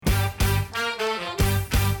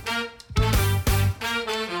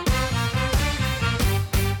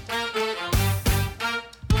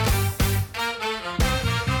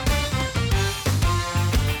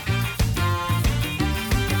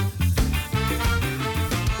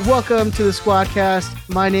Welcome to the Squadcast.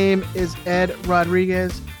 My name is Ed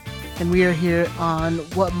Rodriguez, and we are here on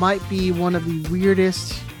what might be one of the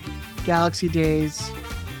weirdest Galaxy days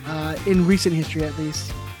in recent history, at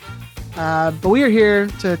least. But we are here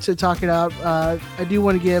to talk it out. I do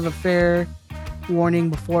want to give a fair warning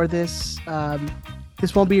before this.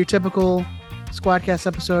 This won't be your typical Squadcast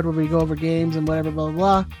episode where we go over games and whatever, blah,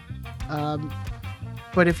 blah, blah.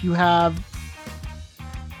 But if you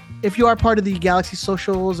are part of the Galaxy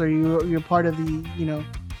socials, or you're part of the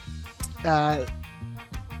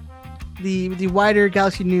wider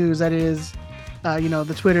Galaxy news, that is,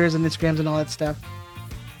 the Twitters and Instagrams and all that stuff.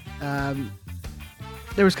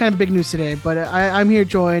 There was kind of big news today, but I'm here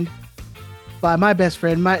joined by my best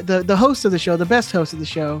friend, the host of the show, the best host of the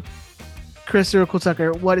show, Chris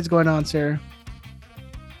Tucker. What is going on, sir?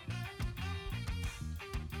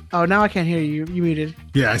 Oh, now I can't hear you. You muted.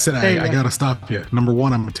 Yeah, I said I got to stop you. Number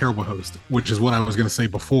one, I'm a terrible host, which is what I was going to say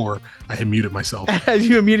before I had muted myself. As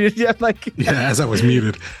you muted, yeah, as I was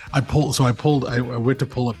muted, I went to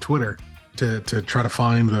pull up Twitter to try to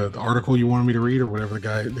find the article you wanted me to read, or whatever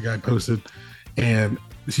the guy posted. And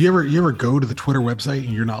so you ever go to the Twitter website and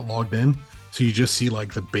you're not logged in, so you just see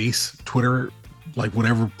like the base Twitter, like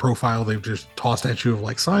whatever profile they've just tossed at you of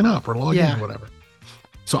like sign up or log in or whatever.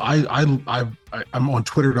 So I'm on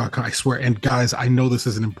twitter.com, I swear. And guys, I know this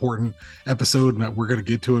is an important episode and we're going to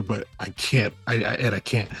get to it, but I can't, I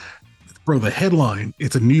can't. Bro, the headline,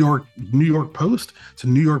 it's a New York Post. It's a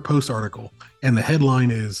New York Post article. And the headline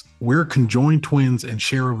is, "We're conjoined twins and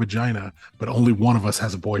share a vagina, but only one of us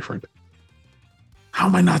has a boyfriend." How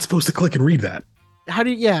am I not supposed to click and read that? How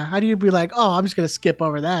do you be like, oh, I'm just going to skip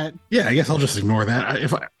over that? Yeah, I guess I'll just ignore that.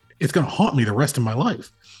 It's going to haunt me the rest of my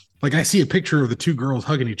life. Like, I see a picture of the two girls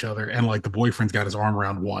hugging each other, and like the boyfriend's got his arm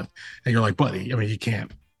around one, and you're like, buddy, I mean, you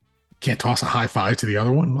can't toss a high five to the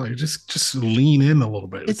other one. Like, just lean in a little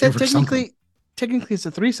bit. It's technically it's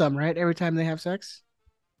a threesome, right? Every time they have sex.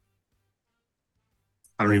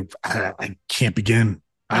 I mean, I can't begin.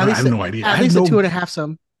 I have no idea. At least a 2.5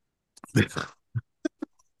 some.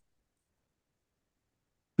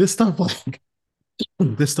 This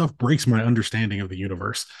stuff breaks my understanding of the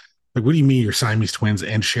universe. Like, what do you mean you're Siamese twins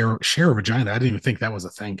and share a vagina? I didn't even think that was a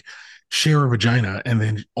thing. Share a vagina, and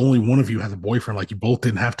then only one of you has a boyfriend. Like, you both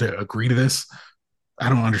didn't have to agree to this. I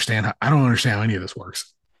don't understand how any of this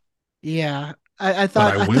works. Yeah, I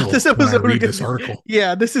thought this episode read this article.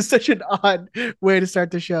 Yeah, this is such an odd way to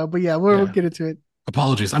start the show, but we'll get into it.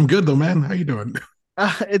 Apologies. I'm good though, man. How you doing?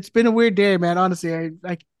 It's been a weird day, man. Honestly,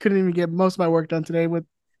 I couldn't even get most of my work done today with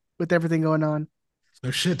everything going on.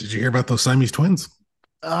 No shit. Did you hear about those Siamese twins?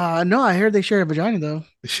 No, I heard they share a vagina though.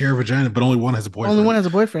 They share a vagina, but only one has a boyfriend. Only one has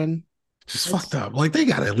a boyfriend. Just fucked up. Like, they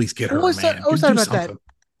gotta at least get her a man. I was talking about that.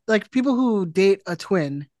 Like, people who date a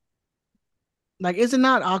twin, like, is it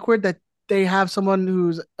not awkward that they have someone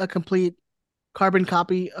who's a complete carbon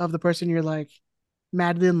copy of the person you're like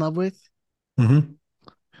madly in love with? Mm-hmm.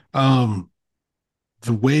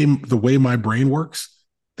 The way my brain works,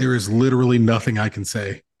 there is literally nothing I can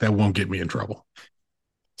say that won't get me in trouble.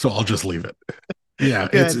 So I'll just leave it. Yeah,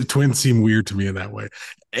 twins seem weird to me in that way.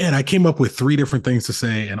 And I came up with 3 different things to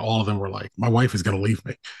say, and all of them were like, my wife is going to leave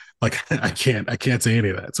me. Like, I can't say any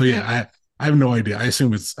of that. So yeah, I have no idea. I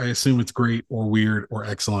assume it's great or weird or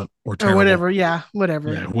excellent or terrible. Or whatever. Yeah,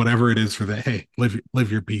 whatever. Yeah, whatever it is for that. Hey,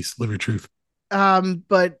 live your peace, live your truth.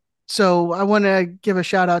 But so I want to give a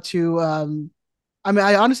shout out to, I mean,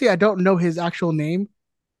 I don't know his actual name.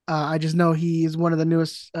 I just know he is one of the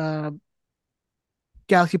newest Galaxy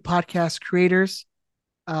podcast creators.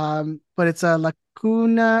 But it's a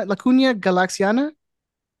Lacuna Galaxiana,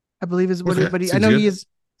 I believe is what it, but I know he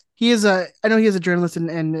is a journalist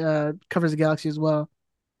and covers the Galaxy as well.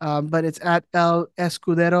 But it's at El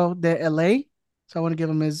Escudero de LA. So I want to give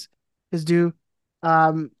him his due.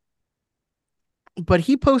 But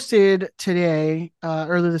he posted today,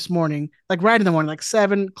 early this morning, like right in the morning, like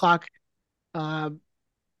 7:00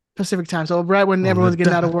 Pacific time. So right when everyone's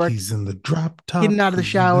getting out of work, he's in the drop top, getting out of the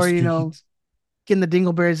shower, getting the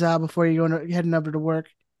dingleberries out before you're heading over to work.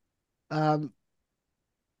 And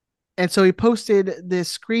so he posted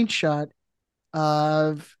this screenshot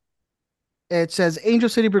of, it says, Angel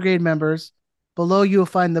City Brigade members, below you will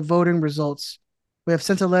find the voting results. We have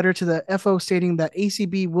sent a letter to the FO stating that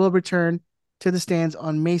ACB will return to the stands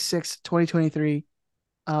on May 6, 2023.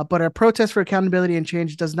 But our protest for accountability and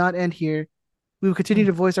change does not end here. We will continue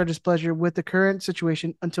to voice our displeasure with the current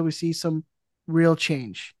situation until we see some real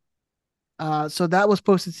change. So that was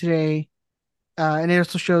posted today. And it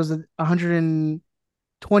also shows that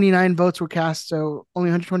 129 votes were cast. So only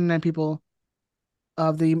 129 people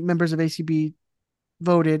of the members of ACB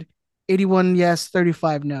voted. 81 yes,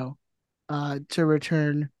 35 no, to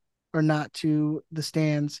return or not to the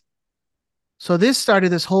stands. So this started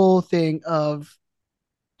this whole thing of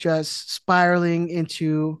just spiraling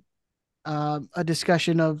into a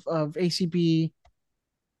discussion of ACB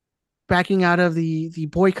backing out of the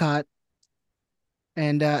boycott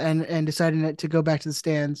and deciding to go back to the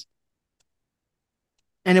stands.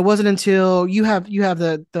 And it wasn't until you have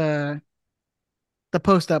the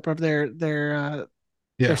post up of their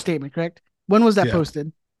Yeah. statement, correct? When was that Yeah.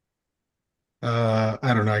 posted? I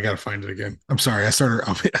don't know. I gotta find it again. I'm sorry. I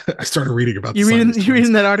started reading about the You reading Siamese you reading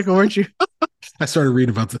twins. that article, weren't you? I started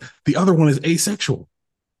reading about the other one is asexual.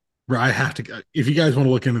 Where I have to, if you guys want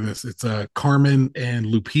to look into this, it's Carmen and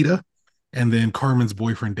Lupita, and then Carmen's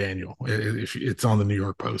boyfriend Daniel. It's on the New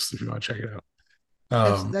York Post if you want to check it out.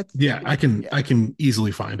 That's Yeah, yeah. I can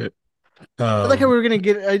easily find it. I like how we Um, were gonna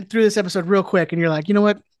get through this episode real quick, and you're like, you know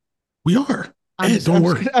what? we are. Ed, don't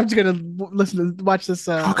worry. I'm just gonna listen to watch this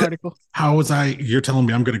How could article. how was I? You're telling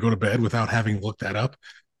me I'm going to go to bed without having looked that up?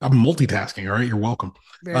 I'm multitasking. All right, you're welcome.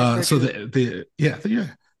 Very very So true. the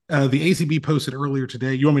ACB posted earlier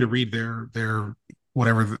today. You want me to read their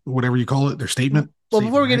whatever you call it, their Well, before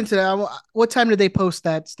statement we get act? into that, what time did they post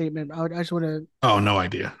that statement? I just want to. Oh, no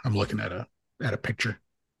idea. I'm looking at a picture.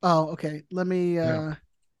 Oh, okay. Yeah,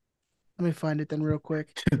 Let me find it then real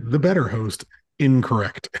quick. the better host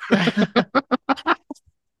incorrect.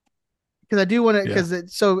 Because I do want to.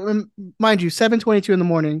 Yeah. Mind you, 7:22 in the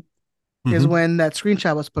morning is Hmm. when that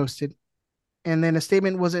screenshot was posted, and then a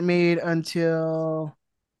statement wasn't made until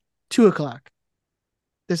 2 o'clock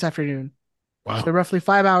this afternoon. So Wow. roughly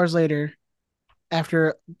 5 hours later,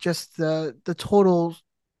 after just the total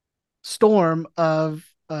storm of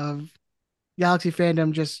Galaxy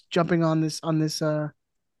fandom just jumping on this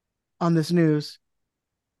news.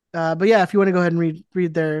 But yeah, if you want to go ahead and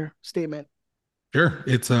read their statement. Sure.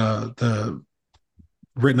 It's the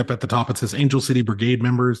written up at the top. It says Angel City Brigade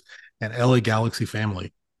members and LA Galaxy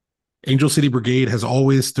family. Angel City Brigade has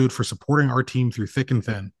always stood for supporting our team through thick and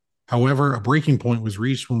thin. However, a breaking point was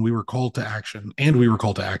reached when we were called to action, and we were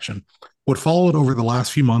called to action. What followed over the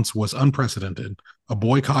last few months was unprecedented, a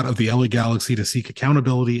boycott of the LA Galaxy to seek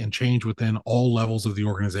accountability and change within all levels of the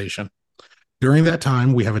organization. During that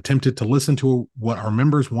time, we have attempted to listen to what our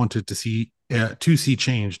members wanted to see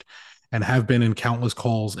changed, and have been in countless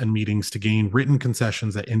calls and meetings to gain written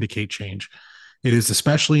concessions that indicate change. It is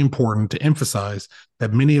especially important to emphasize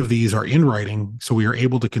that many of these are in writing, so we are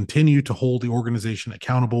able to continue to hold the organization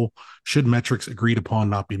accountable should metrics agreed upon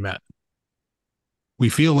not be met. We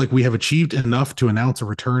feel like we have achieved enough to announce a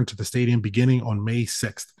return to the stadium beginning on May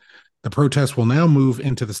 6th. The protest will now move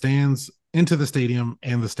into the stadium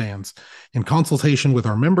and the stands. In consultation with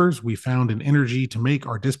our members, we found an energy to make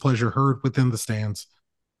our displeasure heard within the stands.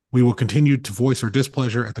 We will continue to voice our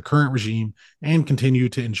displeasure at the current regime and continue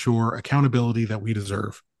to ensure accountability that we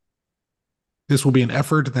deserve. This will be an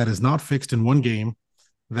effort that is not fixed in one game.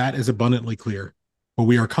 That is abundantly clear. But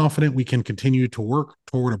we are confident we can continue to work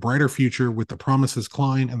toward a brighter future with the promises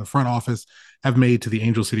Klein and the front office have made to the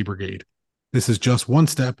Angel City Brigade. This is just one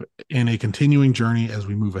step in a continuing journey as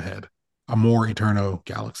we move ahead. Amor Eterno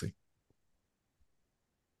Galaxy.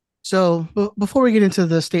 So before we get into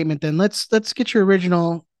the statement, then let's get your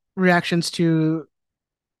original reactions to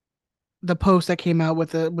the post that came out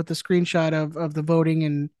with the screenshot of the voting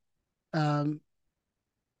and um,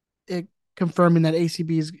 it confirming that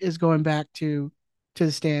ACB is going back to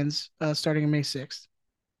the stands starting on May 6th.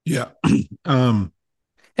 Yeah. um,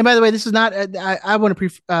 And by the way, this is not. I want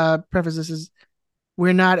to preface this is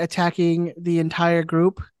we're not attacking the entire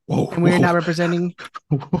group, whoa, and we're not whoa, representing.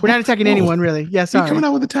 We're not attacking whoa. anyone really. Yeah, You coming sorry.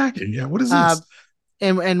 out with attacking? Yeah. What is Uh, this?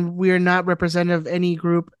 and we're not representative of any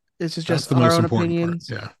group. This is That's just the our most own important part. opinions.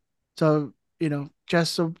 Yeah. So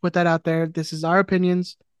just to put that out there, this is our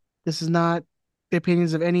opinions. This is not the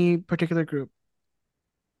opinions of any particular group.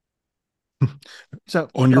 So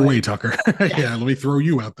On go your ahead. way, Tucker. Yeah. Yeah. Let me throw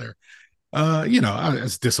you out there. I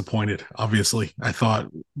was disappointed. Obviously, I thought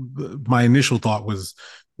my initial thought was,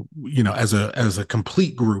 as a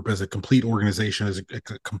complete group, as a complete organization, as a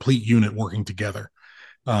complete unit working together,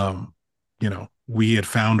 um, we had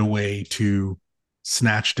found a way to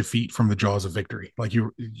snatch defeat from the jaws of victory. Like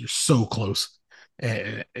you're so close.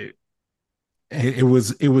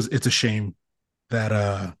 It's a shame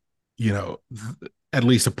that you know, at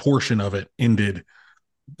least a portion of it ended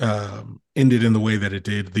in the way that it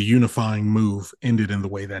did. The unifying move ended in the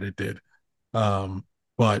way that it did.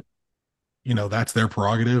 But that's their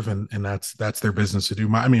prerogative, and that's their business to do.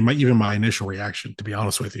 Even my initial reaction, to be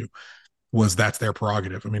honest with you, was that's their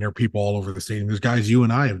prerogative. I mean, there are people all over the stadium. There's guys you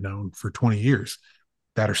and I have known for 20 years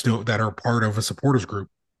that are part of a supporters group.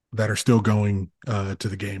 that are still going to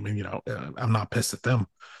the game, and I'm not pissed at them,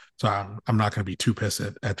 so I'm not going to be too pissed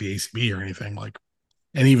at the ACB or anything like.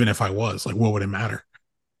 And even if I was, like, what would it matter?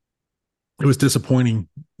 It was disappointing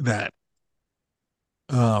that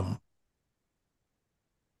um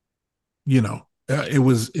it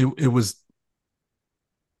was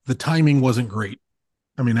the timing wasn't great.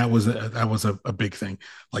 I mean, that was a big thing.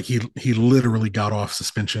 Like he literally got off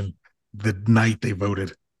suspension the night they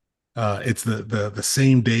voted. It's the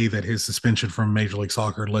same day that his suspension from Major League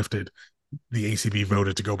Soccer lifted. The ACB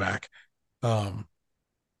voted to go back. Um,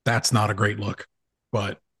 that's not a great look,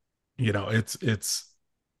 but it's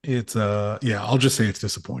yeah. I'll just say it's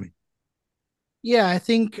disappointing. Yeah, I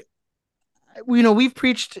think we've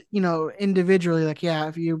preached, individually, like, yeah,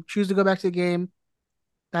 if you choose to go back to the game,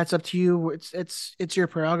 that's up to you. It's your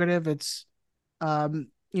prerogative. It's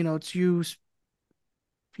you,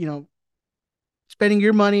 you know, spending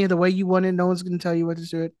your money the way you want it. No one's going to tell you what to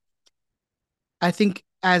do it. I think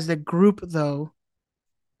as the group, though,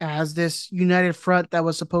 as this united front that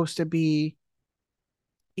was supposed to be,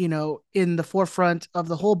 in the forefront of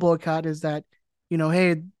the whole boycott, is that,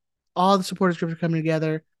 hey, all the supporters groups are coming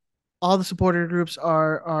together. All the supporter groups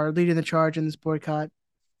are leading the charge in this boycott.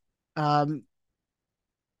 Um,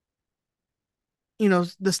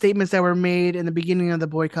 the statements that were made in the beginning of the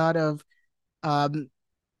boycott of, um,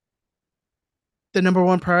 the number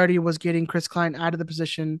one priority was getting Chris Klein out of the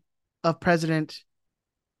position of president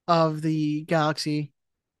of the Galaxy,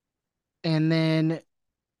 and then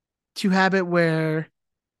to have it where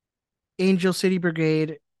Angel City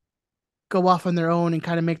Brigade go off on their own and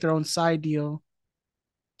kind of make their own side deal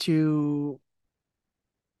to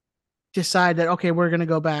decide that, okay, we're going to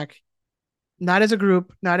go back, not as a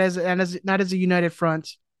group, not as a united front,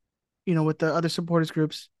 with the other supporters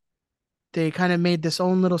groups. They kind of made this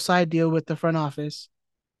own little side deal with the front office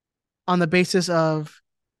on the basis of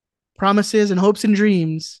promises and hopes and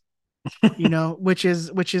dreams, which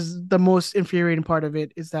is the most infuriating part of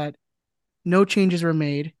it, is that no changes were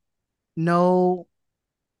made, no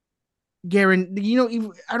guarantee.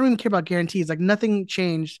 I don't even care about guarantees. Like, nothing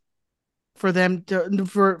changed for them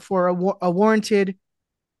for a warranted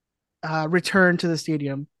return to the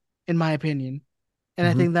stadium, in my opinion. And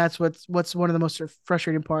I Mm-hmm. think that's what's one of the most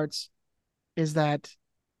frustrating parts, is that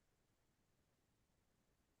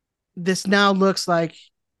this now looks like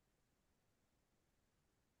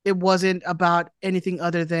it wasn't about anything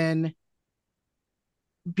other than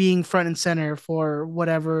being front and center for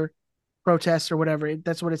whatever protests or whatever.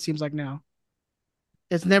 That's what it seems like now.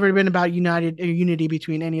 It's never been about unity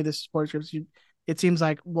between any of the sports groups. It seems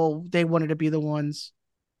like, well, they wanted to be the ones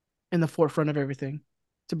in the forefront of everything.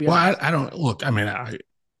 To be Well, honest. I don't look. I mean, I'm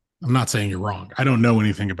not saying you're wrong. I don't know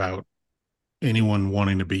anything about anyone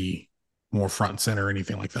wanting to be more front and center or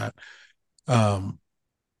anything like that. Um,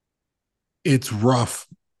 it's rough.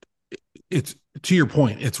 It's to your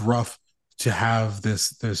point. It's rough to have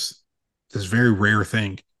this very rare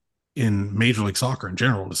thing in Major League Soccer in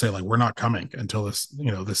general to say, like, we're not coming until this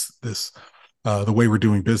the way we're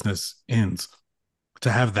doing business ends.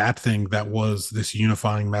 To have that thing that was this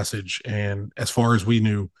unifying message, and as far as we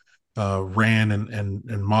knew, ran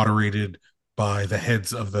and moderated by the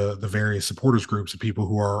heads of the various supporters groups, the people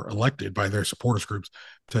who are elected by their supporters groups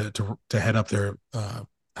to head up their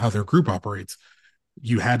how their group operates.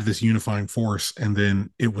 You had this unifying force, and then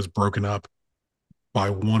it was broken up by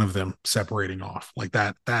one of them separating off. Like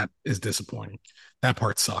that is disappointing. That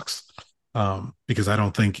part sucks. Because I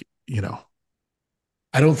don't think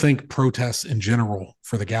protests in general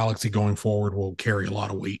for the Galaxy going forward will carry a lot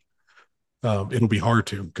of weight. It'll be hard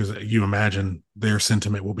to, because you imagine their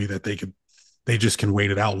sentiment will be that they just can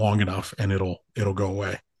wait it out long enough and it'll go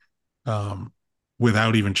away, um,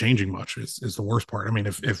 without even changing much. Is the worst part. I mean,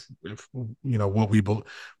 if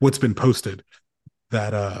what's been posted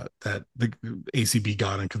that the ACB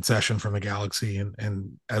got in concession from the Galaxy,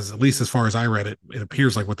 and as at least as far as I read it, it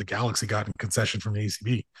appears like what the Galaxy got in concession from the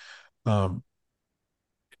ACB. Um,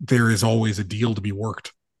 there is always a deal to be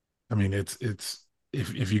worked. I mean, it's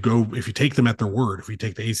if you take them at their word, if you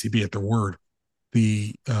take the ACB at their word,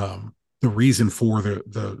 the reason for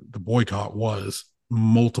the boycott was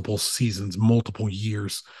multiple seasons, multiple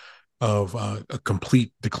years of a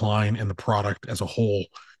complete decline in the product as a whole,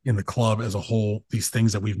 in the club as a whole. These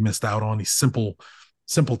things that we've missed out on, these simple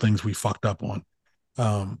things we fucked up on.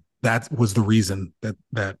 That was the reason that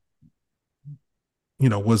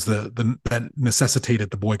was the that necessitated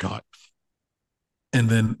the boycott. And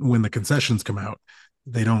then when the concessions come out,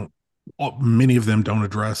 they don't. Many of them don't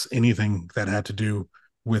address anything that had to do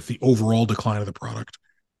with the overall decline of the product.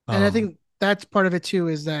 And I Um, think that's part of it too,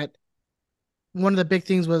 is that one of the big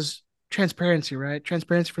things was transparency, right?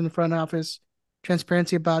 Transparency from the front office,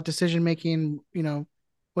 transparency about decision making,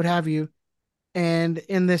 what have you. And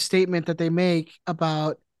in this statement that they make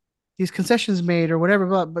about these concessions made or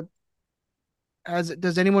whatever, but as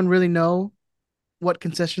does anyone really know what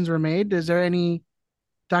concessions were made? Is there any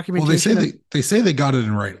Well, they say documentation of? they say they got it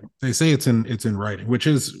in writing. They say it's in writing, which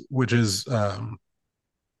is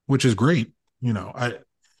great. You know, I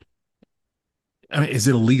mean, is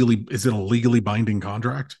it a legally binding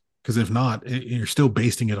contract? Because if not, you're still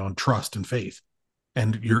basing it on trust and faith.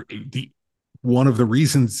 And you're the one of the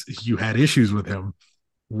reasons you had issues with him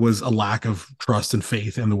was a lack of trust and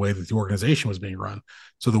faith in the way that the organization was being run.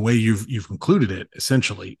 So the way you've concluded it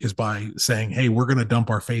essentially is by saying, "Hey, we're going to dump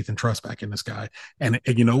our faith and trust back in this guy." And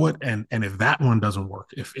you know what? And if that one doesn't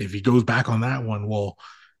work, if he goes back on that one, well,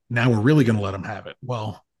 now we're really going to let him have it.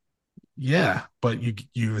 Well, yeah, but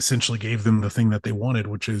you essentially gave them the thing that they wanted,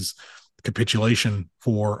 which is capitulation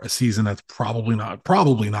for a season that's probably not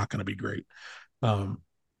going to be great. Um,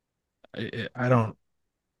 I don't.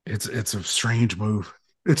 It's a strange move.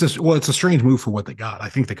 It's a strange move for what they got. I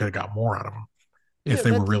think they could have got more out of them if Yeah,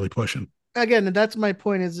 they were that's really pushing. again, that's my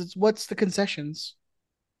point. Is it's what's the concessions?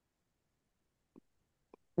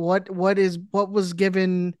 What was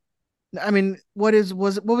given? I mean, what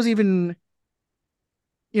was even?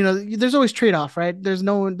 There's always trade off, right? There's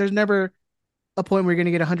never a point where you're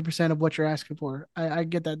going to get 100% of what you're asking for. I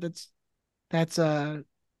get that. That's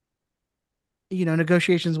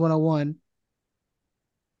negotiations 101.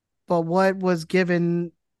 But what was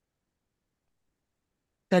given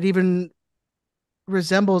that even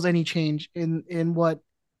resembles any change in what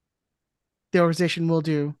the organization will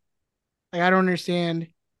do? Like, I don't understand.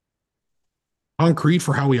 Concrete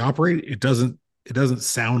for how we operate, it doesn't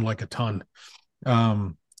sound like a ton.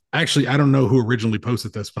 Um, Actually, I don't know who originally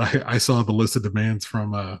posted this, but I saw the list of demands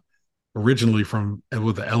from originally from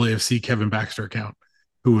with the LAFC Kevin Baxter account,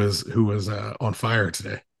 who was on fire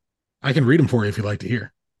today. I can read them for you if you'd like to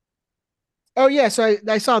hear. Oh yeah, so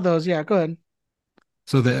I saw those. Yeah, go ahead.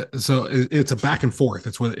 It's a back and forth.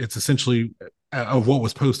 It's essentially of what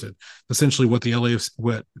was posted. Essentially, what the LAFC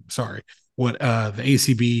what the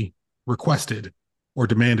ACB requested or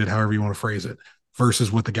demanded, however you want to phrase it,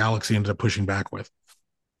 versus what the Galaxy ended up pushing back with.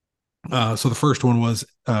 So the first one was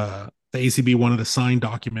the ACB wanted a signed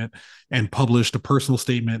document and published a personal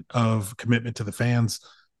statement of commitment to the fans.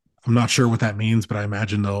 I'm not sure what that means, but I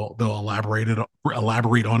imagine they'll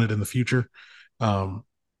elaborate on it in the future.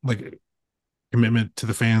 Like commitment to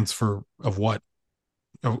the fans for of what?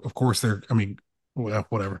 Of course, they're. I mean, well,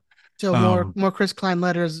 whatever. So more Um, more Chris Klein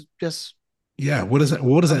letters, just yeah, what does that?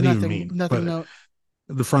 What does of that even nothing, mean? nothing But note.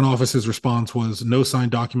 the front office's response was no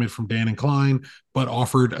signed document from Dan and Klein, but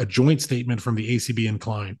offered a joint statement from the ACB and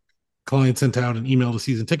Klein. Klein sent out an email to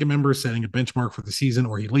season ticket members setting a benchmark for the season,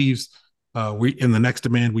 or he leaves. We in the next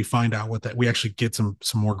demand we find out what that we actually get some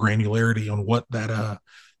more granularity on what that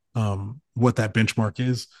benchmark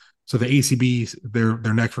is. So the ACB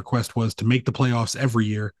their next request was to make the playoffs every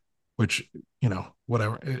year, which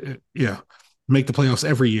whatever, yeah, make the playoffs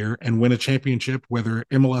every year and win a championship, whether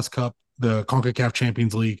MLS Cup, the CONCACAF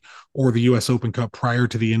Champions League, or the U.S. Open Cup prior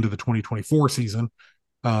to the end of the 2024 season.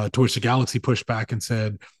 To which the Galaxy pushed back and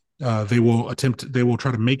said they will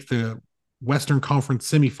try to make the Western Conference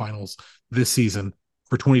semifinals this season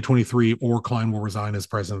for 2023, or Klein will resign as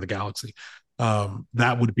president of the Galaxy.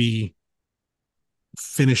 That would be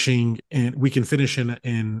finishing, and we can finish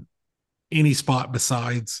in any spot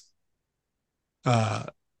besides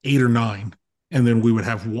 8 or 9, and then we would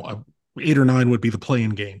have 8 or 9 would be the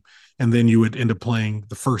play-in game, and then you would end up playing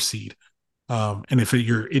the first seed. And if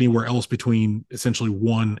you're anywhere else between essentially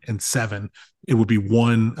 1 and 7, it would be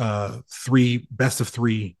three best of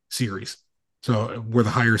 3 series. So where the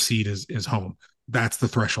higher seed is home, that's the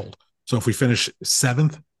threshold. So if we finish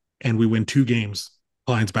 7th and we win 2 games,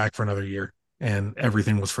 Klein's back for another year, and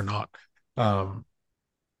everything was for naught. Um,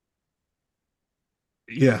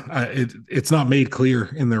 yeah, it's not made clear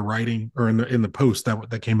in their writing or in the post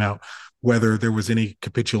that came out whether there was any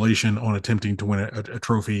capitulation on attempting to win a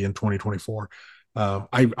trophy in 2024.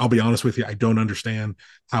 I'll be honest with you, I don't understand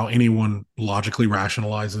how anyone logically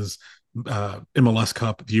rationalizes MLS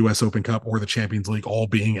Cup, the U.S. Open Cup, or the Champions League all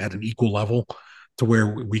being at an equal level to where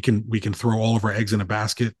we can throw all of our eggs in a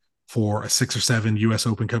basket for a 6 or 7 U.S.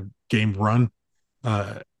 Open Cup game run.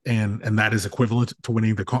 And that is equivalent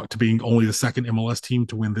to being only the second MLS team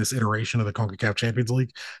to win this iteration of the CONCACAF Champions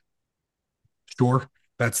League. Sure,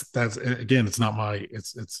 that's again, it's not my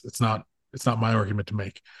argument to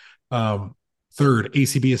make. Um, Third,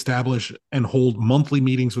 ACB establish and hold monthly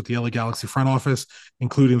meetings with the LA Galaxy front office,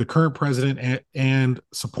 including the current president and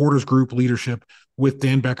supporters group leadership, with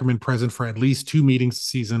Dan Beckerman present for at least 2 meetings a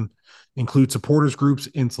season. Include supporters groups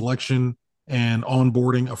in selection and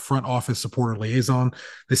onboarding a front office supporter liaison.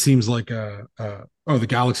 This seems like the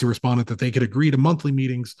Galaxy responded that they could agree to monthly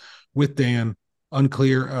meetings with Dan.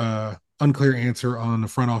 Unclear answer on the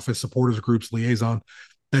front office supporters groups liaison.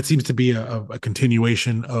 That seems to be a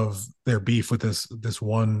continuation of their beef with this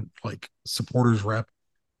one like supporters rep.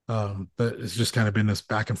 That it's just kind of been this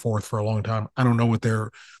back and forth for a long time. I don't know what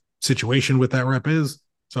their situation with that rep is,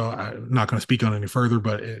 so I'm not going to speak on it any further.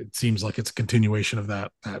 But it seems like it's a continuation of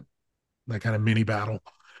that kind of mini battle.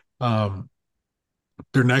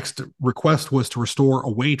 Their next request was to restore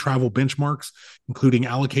away travel benchmarks, including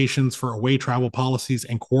allocations for away travel policies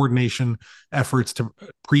and coordination efforts to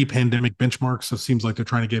pre-pandemic benchmarks. So it seems like they're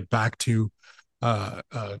trying to get back to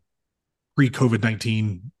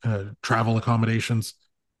pre-COVID-19 travel accommodations.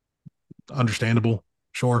 Understandable,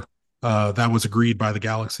 sure. That was agreed by the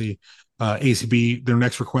Galaxy. ACB, their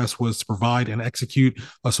next request was to provide and execute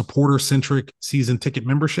a supporter-centric season ticket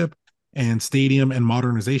membership and stadium and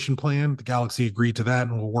modernization plan. The Galaxy agreed to that,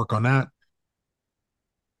 and we'll work on that.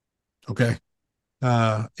 Okay.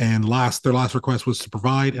 And their last request was to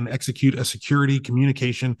provide and execute a security,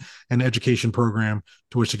 communication, and education program,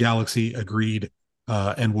 to which the Galaxy agreed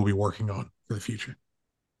and will be working on for the future.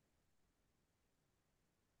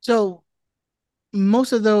 So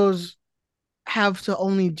most of those have to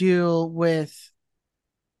only deal with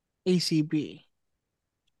ACB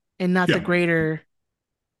and not the greater.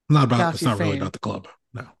 It's not really about the club.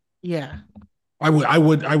 No. Yeah. I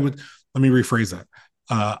would. Let me rephrase that.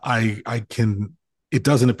 I can. It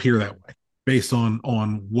doesn't appear that way based on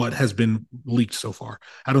what has been leaked so far.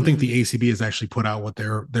 I don't think the ACB has actually put out what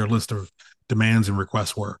their list of demands and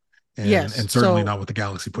requests were. And, yes, and certainly not what the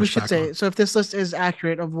Galaxy pushed back on. So if this list is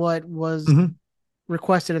accurate of what was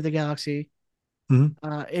requested of the Galaxy,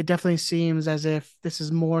 it definitely seems as if this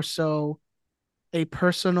is more so a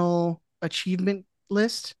personal achievement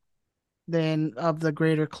list than of the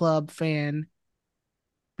greater club fan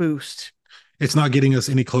boost. It's not getting us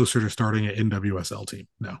any closer to starting an NWSL team.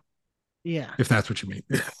 No. Yeah. If that's what you mean.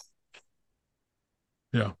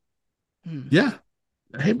 Yeah. Yeah.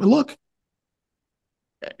 Hey, but look,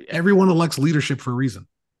 everyone elects leadership for a reason.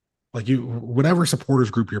 Like whatever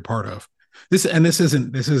supporters group you're part of. This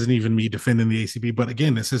isn't even me defending the ACB, but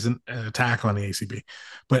again, this isn't an attack on the ACB.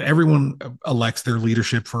 But everyone elects their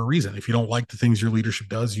leadership for a reason. If you don't like the things your leadership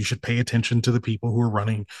does, you should pay attention to the people who are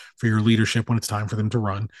running for your leadership when it's time for them to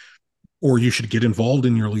run. Or you should get involved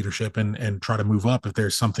in your leadership and try to move up if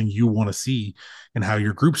there's something you want to see in how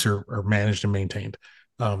your groups are managed and maintained.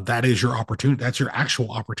 That is your opportunity. That's your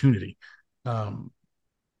actual opportunity.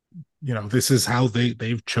 This is how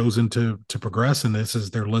they've chosen to progress, and this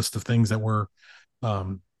is their list of things that were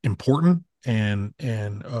important and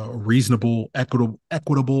a reasonable,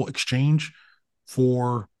 equitable exchange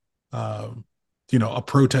for a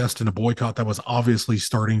protest and a boycott that was obviously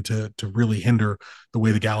starting to really hinder the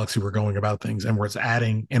way the Galaxy were going about things, and was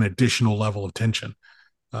adding an additional level of tension.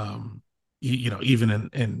 Even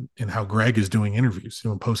in how Greg is doing interviews,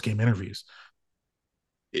 doing post-game interviews.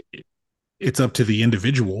 It's up to the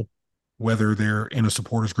individual, whether they're in a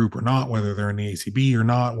supporters group or not, whether they're in the ACB or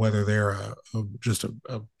not, whether they're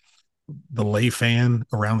the lay fan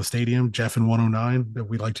around the stadium, Jeff in 109 that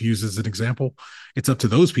we like to use as an example. It's up to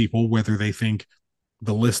those people whether they think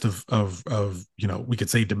the list of we could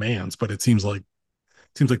say demands, but it seems like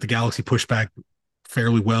the Galaxy pushed back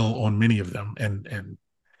fairly well on many of them, and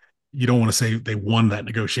you don't want to say they won that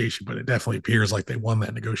negotiation, but it definitely appears like they won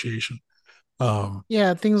that negotiation.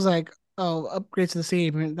 Things like upgrades to the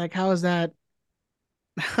stadium. Like, how is that?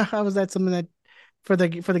 How is that something that for the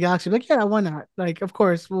Galaxy? Like, yeah, why not? Like, of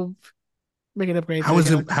course, we'll make an upgrade. How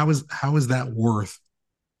is that worth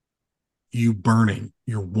you burning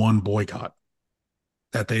your one boycott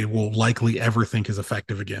that they will likely ever think is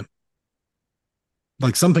effective again?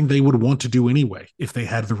 Like something they would want to do anyway if they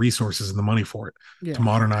had the resources and the money for it, to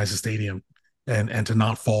modernize the stadium and to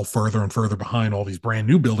not fall further and further behind all these brand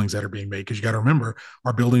new buildings that are being made. Because you got to remember,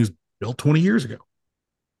 our buildings built 20 years ago.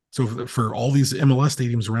 So for all these MLS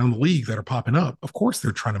stadiums around the league that are popping up, of course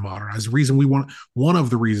they're trying to modernize. One of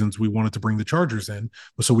the reasons we wanted to bring the Chargers in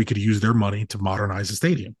was so we could use their money to modernize the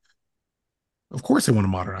stadium. Of course they want to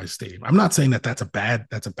modernize the stadium. I'm not saying that's a bad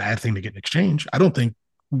thing to get in exchange. I don't think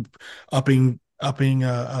upping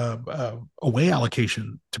away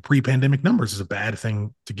allocation to pre-pandemic numbers is a bad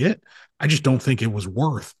thing to get. I just don't think it was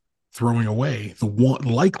worth throwing away the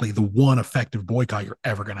one effective boycott you're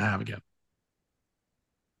ever going to have again.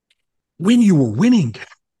 when you were winning.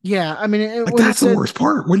 Yeah, I mean, Like when it that's the said, worst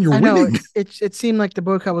part. When you're I know winning. it seemed like the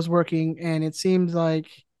boycott was working, and it seemed like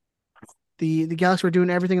the Galaxy were doing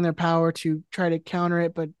everything in their power to try to counter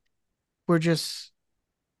it, but we're just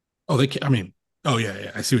Oh, they. I mean, oh yeah,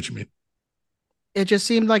 yeah. I see what you mean. it just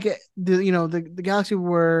seemed like the Galaxy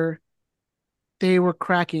were they were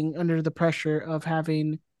cracking under the pressure of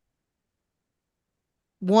having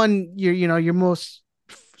one your most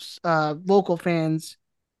local fans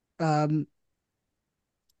um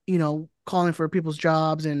calling for people's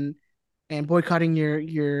jobs and boycotting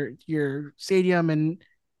your stadium and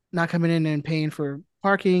not coming in and paying for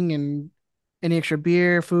parking and any extra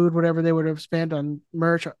beer, food, whatever they would have spent on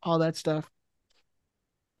merch, all that stuff.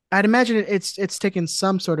 I'd imagine it's taken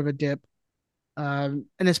some sort of a dip, and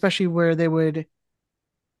especially where they would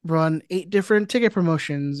run 8 different ticket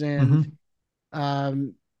promotions and Mm-hmm.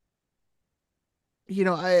 um,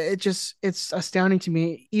 it's astounding to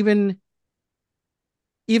me. Even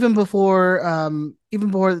before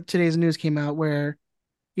today's news came out, where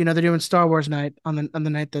they're doing Star Wars night on the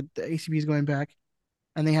night that the ACB is going back,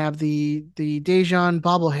 and they have the Dejan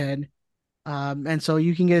bobblehead, and so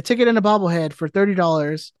you can get a ticket and a bobblehead for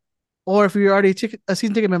 $30, or if you're already a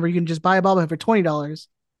season ticket member, you can just buy a bobblehead for $20.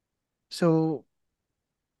 So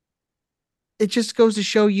it just goes to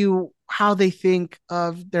show you how they think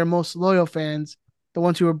of their most loyal fans, the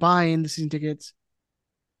ones who are buying the season tickets,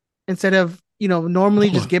 instead of normally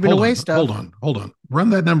Hold just on, giving hold away on, hold stuff. on, hold on. Run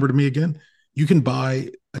that number to me again. You can buy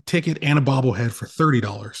a ticket and a bobblehead for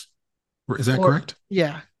 $30. Is that Or correct?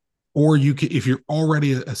 yeah, Or you can, if you're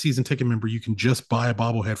already a season ticket member, you can just buy a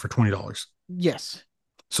bobblehead for $20. yes,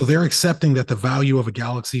 So they're accepting that the value of a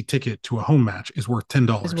Galaxy ticket to a home match is worth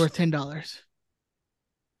 $10. is worth $10.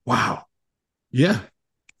 Wow. Yeah.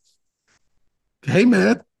 Hey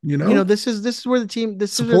man, This is where the team.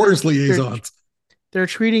 This is where supporters they're liaisons. they're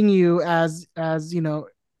treating you as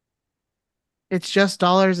it's just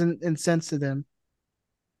dollars and cents to them.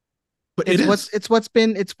 But it It's what's is. it's what's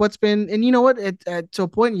been it's what's been and you know what to a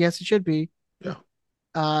point, yes, it should be. Yeah.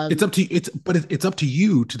 It's Um, up to it's up to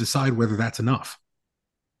you to decide whether that's enough.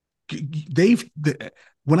 They've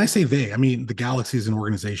when I say they, I mean the Galaxy is an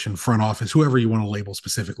organization, front office, whoever you want to label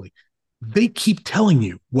specifically. They keep telling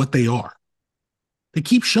you what they are. They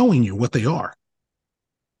keep showing you what they are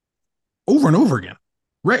over and over again.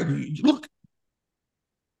 Right? Look,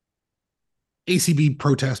 ACB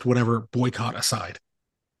protest, whatever, boycott aside,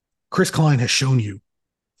 Chris Klein has shown you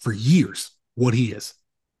for years what he is.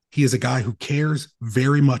 He is a guy who cares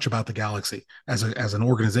very much about the Galaxy as an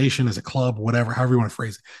organization, as a club, whatever, however you want to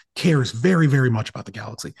phrase it, cares very, very much about the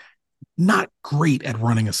Galaxy. Not great at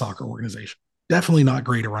running a soccer organization. Definitely not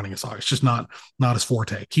great at running a soccer. It's just not his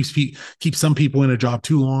forte. Keeps some people in a job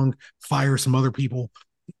too long, fires some other people,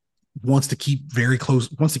 wants to keep very close,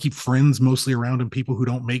 wants to keep friends mostly around him, people who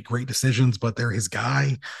don't make great decisions, but they're his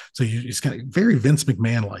guy. So he's kind of very Vince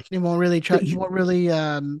McMahon like. it won't really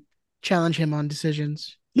challenge him on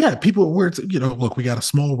decisions. Yeah, people where it's look, we got a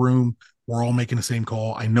small room, we're all making the same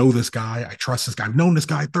call. I know this guy, I trust this guy, I've known this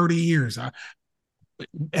guy 30 years.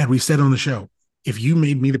 And we said on the show, if you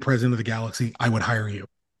made me the president of the Galaxy, I would hire you.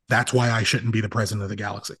 That's why I shouldn't be the president of the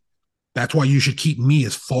Galaxy. That's why you should keep me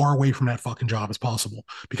as far away from that fucking job as possible,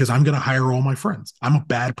 because I'm going to hire all my friends. I'm a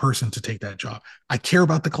bad person to take that job. I care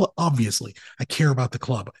about the club. Obviously, I care about the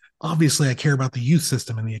club. Obviously, I care about the youth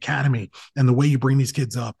system and the academy and the way you bring these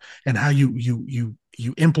kids up and how you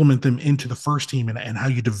implement them into the first team and how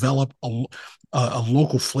you develop a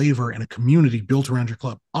local flavor and a community built around your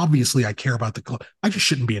club. Obviously, I care about the club. I just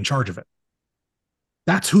shouldn't be in charge of it.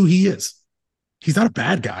 That's who he is. He's not a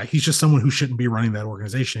bad guy. He's just someone who shouldn't be running that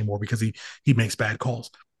organization anymore because he makes bad calls.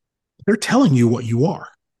 They're telling you what you are.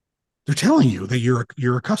 They're telling you that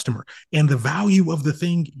you're a customer, and the value of the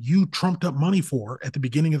thing you trumped up money for at the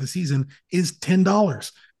beginning of the season is $10,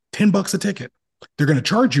 $10 a ticket. They're going to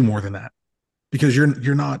charge you more than that because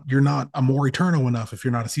you're not a more eternal enough if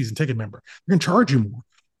you're not a season ticket member. They're going to charge you more.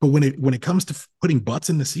 But when it comes to putting butts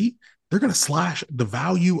in the seat, they're going to slash the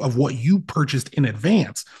value of what you purchased in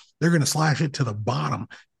advance. They're going to slash it to the bottom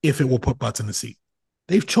if it will put butts in the seat.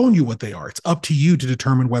 They've shown you what they are. It's up to you to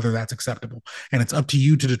determine whether that's acceptable. And it's up to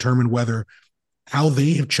you to determine whether how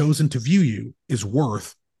they have chosen to view you is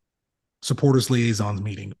worth supporters liaisons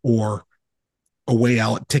meeting or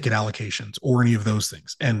ticket allocations or any of those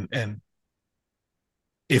things. And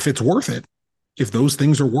if it's worth it, if those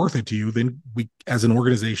things are worth it to you, then we, as an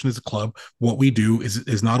organization, as a club, what we do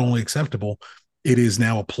is not only acceptable, it is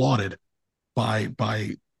now applauded by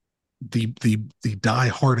the die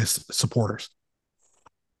hardest supporters.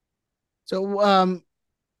 So I want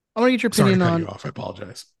to get your Sorry to opinion cut you on off. I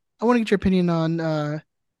apologize. I want to get your opinion on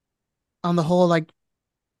on the whole, like,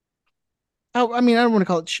 I mean, I don't want to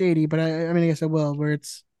call it shady, but I mean, I guess I will, where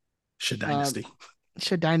it's Shit um, dynasty.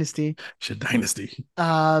 Shed Dynasty. Shit dynasty.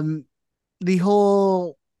 Um, the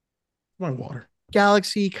whole My water.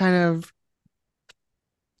 galaxy kind of,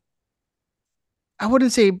 I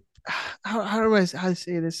wouldn't say, how to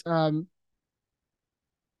say this?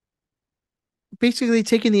 Basically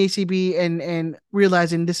taking the ACB and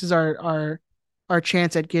realizing this is our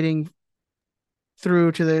chance at getting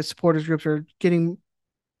through to the supporters groups or getting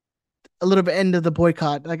a little bit end of the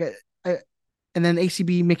boycott. And then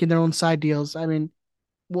ACB making their own side deals. I mean,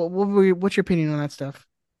 what's your opinion on that stuff?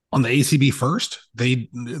 On the ACB first,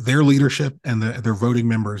 their leadership and their voting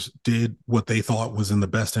members did what they thought was in the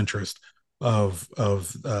best interest of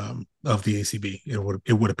the ACB.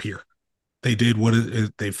 It would appear they did what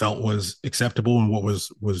they felt was acceptable and what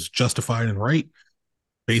was justified and right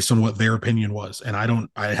based on what their opinion was. And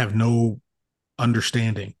I have no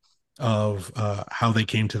understanding of how they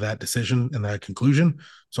came to that decision and that conclusion.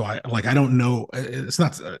 So I don't know. It's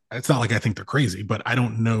not like I think they're crazy, but I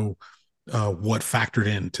don't know what factored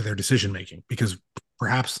into their decision making because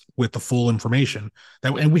perhaps with the full information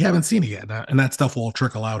that and we haven't seen it yet and that stuff will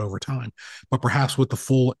trickle out over time, but perhaps with the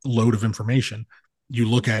full load of information you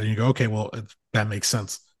look at it and you go, okay, well, that makes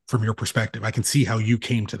sense from your perspective. I can see how you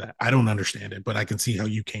came to that. I don't understand it, but I can see how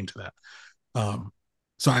you came to that. um,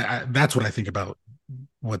 so that's what I think about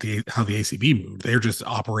how the ACB moved. They're just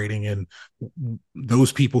operating in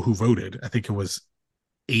those people who voted. I think it was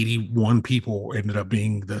 81 people ended up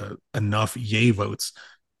being the enough yay votes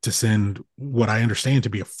to send what I understand to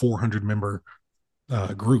be a 400 member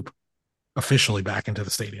group officially back into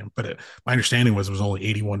the stadium. But my understanding was it was only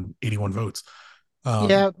 81 votes,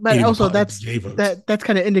 Yeah, but 81 also that's yay votes. that's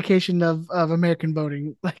kind of indication of American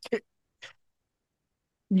voting. Like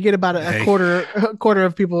you get about Hey, a quarter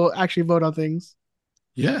of people actually vote on things.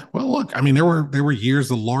 yeah. Well, look, I mean, there were years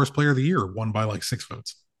the Lars Player of the Year won by like 6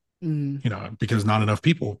 votes. Mm. Because not enough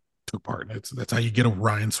people took part. That's how you get a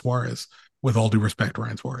Ryan Suarez. With all due respect,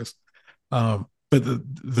 Ryan Suarez. But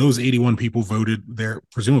those 81 people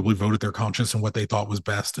presumably voted their conscience and what they thought was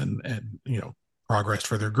best and progressed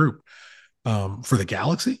for their group. For the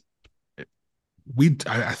Galaxy,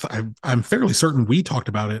 I'm fairly certain we talked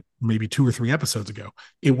about it maybe 2 or 3 episodes ago.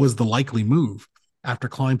 It was the likely move after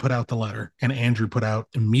Klein put out the letter and Andrew put out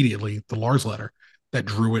immediately the Lars letter that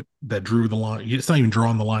drew the line. It's not even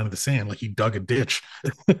drawing the line of the sand. Like he dug a ditch.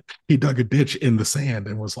 He dug a ditch in the sand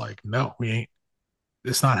and was like, no, we ain't,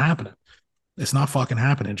 it's not happening. It's not fucking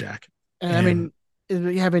happening, Jack. And I And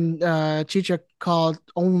mean, having Chicha called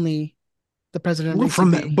only the president of well,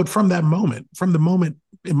 ACB. from the moment,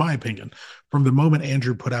 in my opinion, from the moment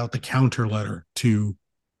Andrew put out the counter letter to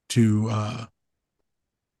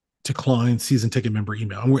Klein's season ticket member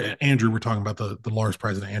email. We're talking about the Lars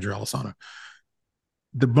president, Andrew Alessano.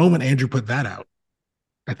 The moment Andrew put that out,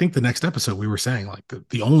 I think the next episode we were saying like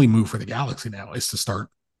the only move for the Galaxy now is to start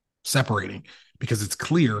separating because it's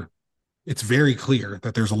very clear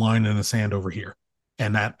that there's a line in the sand over here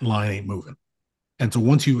and that line ain't moving. And so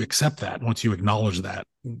once you accept that, once you acknowledge that,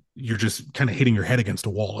 you're just kind of hitting your head against a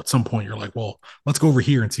wall. At some point, you're like, well, let's go over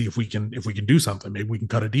here and see if we can do something. Maybe we can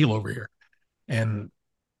cut a deal over here. And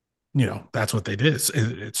that's what they did.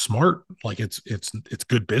 It's smart. Like it's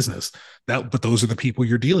good business. But those are the people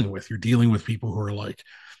you're dealing with. You're dealing with people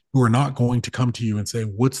who are not going to come to you and say,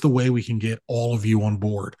 what's the way we can get all of you on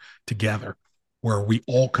board together, where we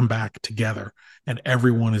all come back together and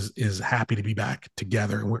everyone is happy to be back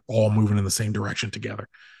together and we're all moving in the same direction together.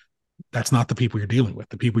 That's not the people you're dealing with.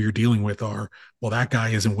 The people you're dealing with are, well, that guy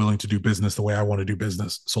isn't willing to do business the way I want to do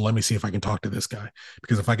business. So let me see if I can talk to this guy.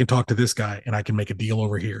 Because if I can talk to this guy and I can make a deal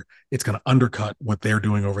over here, it's going to undercut what they're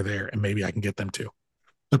doing over there. And maybe I can get them to.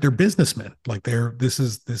 But they're businessmen. Like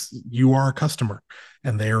you are a customer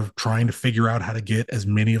and they're trying to figure out how to get as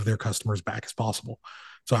many of their customers back as possible.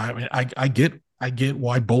 So I mean, I get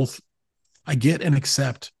why I get and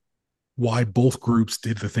accept why both groups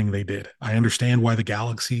did the thing they did. I understand why the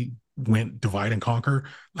Galaxy went divide and conquer.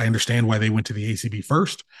 I understand why they went to the ACB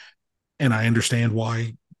first, and I understand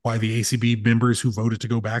why the ACB members who voted to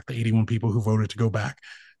go back, the 81 people who voted to go back,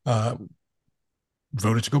 uh,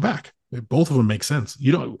 voted to go back. Both of them make sense.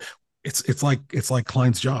 It's like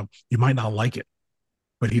Klein's job. You might not like it,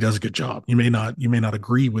 but he does a good job. You may not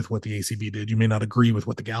agree with what the ACB did. You may not agree with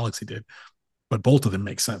what the Galaxy did, but both of them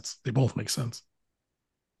make sense. They both make sense.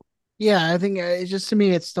 Yeah, I think it's just to me,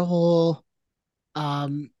 it's the whole,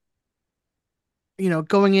 um,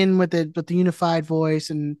 going in with the unified voice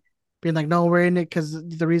and being like, no, we're in it because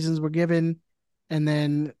the reasons were given, and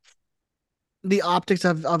then the optics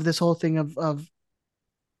of this whole thing of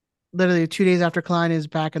literally 2 days after Klein is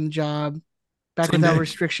back on the job, back Same without day.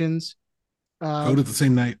 restrictions. Voted the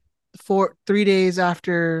same night. 3 days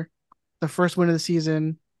after the first win of the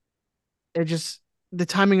season. It just the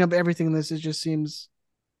timing of everything in this is just seems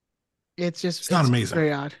It's not it's amazing.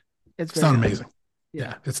 very odd. It's It's not very odd. amazing.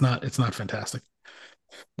 Yeah. Yeah, it's not fantastic.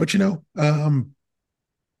 But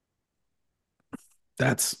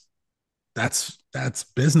that's that's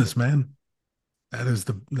business, man.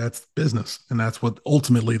 That's business, and that's what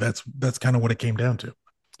ultimately that's kind of what it came down to.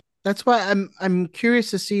 That's why I'm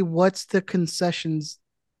curious to see what's the concessions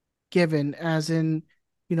given, as in,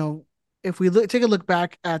 you know, if we take a look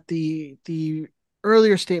back at the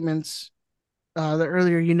earlier statements, the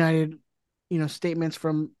earlier United, statements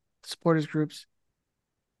from supporters groups,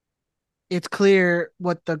 it's clear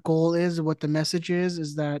what the goal is, what the message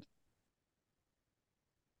is that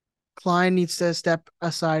Klein needs to step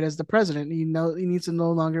aside as the president. He needs to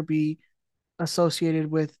no longer be associated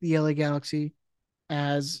with the LA Galaxy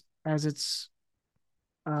as its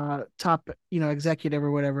top, executive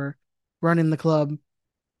or whatever, running the club.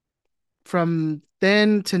 From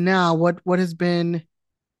then to now, what has been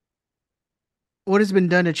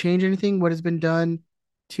done to change anything? What has been done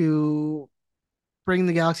to bring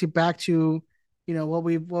the Galaxy back to,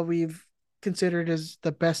 what we've considered as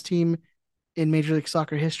the best team in Major League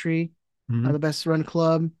Soccer history, Mm-hmm. the best run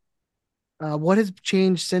club. What has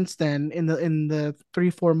changed since then in the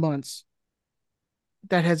 3-4 months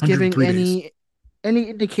that has given 103 days. any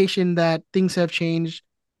indication that things have changed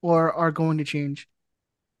or are going to change?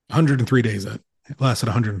 103 days. That it lasted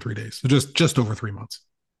 103 days. So just over 3 months.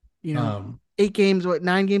 You know, Um, 8 games, what,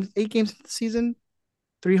 9 games, 8 games in the season,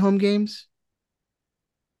 3 home games.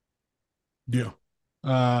 yeah.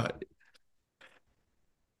 Uh,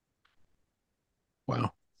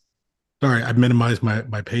 wow. Sorry, I minimized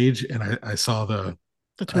my page and I saw the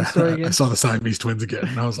The twin story I again. saw the Siamese twins again,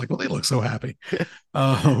 and I was like, well, they look so happy.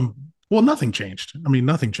 Well, nothing changed. I mean,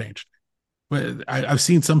 nothing changed. But I've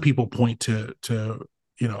seen some people point to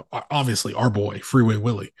obviously our boy Freeway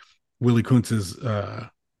Willie Kuntz's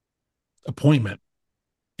appointment,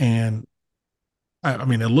 and I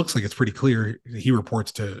mean, it looks like it's pretty clear he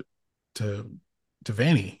reports to to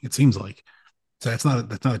Vanny. It seems like so that's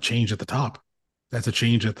not a change at the top. That's a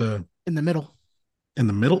change at the In the middle. in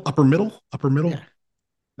the middle, upper Yeah. middle,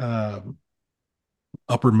 um,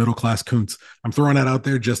 upper middle class Kuntz. I'm throwing that out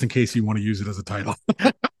there just in case you want to use it as a title.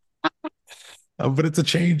 But it's a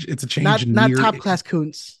change. It's a change Not near top class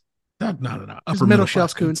Kuntz. no Just upper middle middle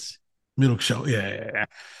shelf class Kuntz. Kuntz. Middle shelf. Yeah.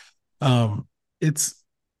 Um, it's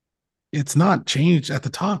it's not changed at the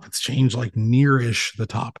top. It's changed like near-ish the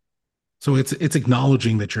top. So it's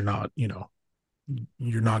acknowledging that you're not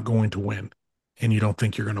going to win, and you don't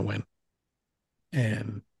think you're going to win.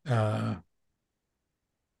 And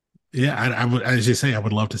yeah, I would, as you say, I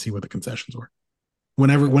would love to see what the concessions were.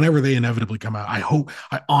 Whenever they inevitably come out,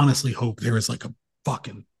 I honestly hope there is like a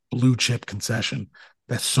fucking blue chip concession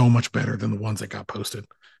that's so much better than the ones that got posted.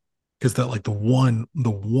 Because that like the one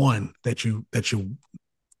that you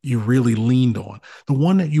really leaned on, the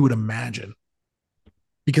one that you would imagine,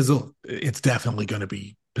 because it's definitely going to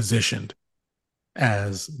be positioned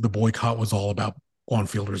as the boycott was all about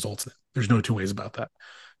on-field results. There's no two ways about that.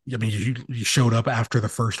 I mean, you showed up after the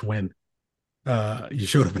first win. You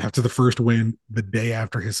showed up after the first win, the day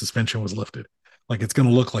after his suspension was lifted. Like it's going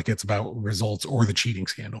to look like it's about results or the cheating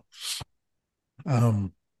scandal.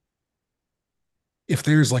 Um, if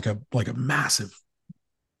there's like a massive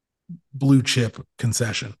blue chip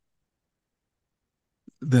concession,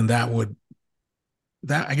 then that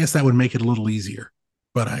I guess that would make it a little easier.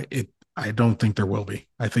 But I don't think there will be.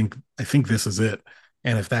 I think this is it.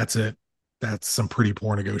 And if that's it, that's some pretty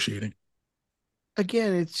poor negotiating.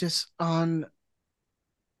 Again, it's just on,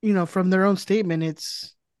 from their own statement,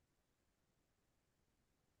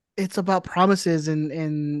 it's about promises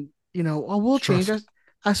and oh, we'll Just change. trust.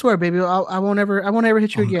 I swear, baby, I won't ever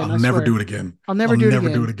hit you I'll again. I never do swear. it again. I'll I'll never do it never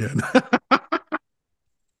do it again. again.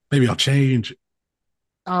 Maybe I'll change.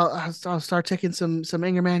 I'll start taking some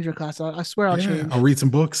anger management class. I swear I'll Yeah, I'll change. read some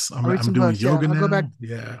books. I'll read I'm some doing books. Yeah, yoga now.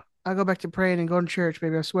 Yeah. I'll go back to praying and going to church,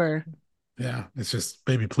 baby. I swear. Yeah. It's just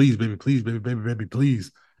baby, please, baby, please, baby,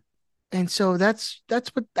 please. And so that's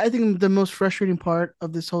what I think the most frustrating part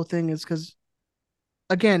of this whole thing is, because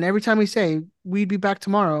again, every time we say we'd be back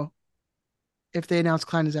tomorrow if they announce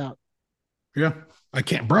Klein is out. Yeah. I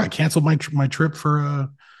canceled my trip for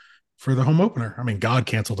the home opener. I mean, God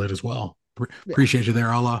canceled it as well. Yeah. Appreciate you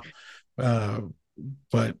there, Allah. Uh,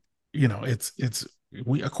 but it's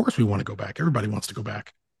we of course we want to go back. Everybody wants to go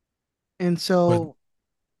back, And but so,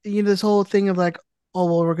 this whole thing of like, oh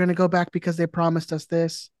well, we're gonna go back because they promised us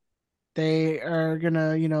this. They are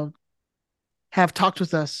gonna, have talked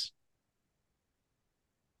with us.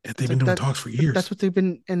 They've It's been like doing that. talks for That's years. what they've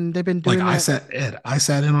been, and they've been Like doing that. I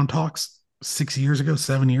sat in on talks 6 years ago,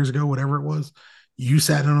 7 years ago, whatever it was. You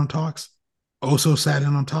sat in on talks. Oso sat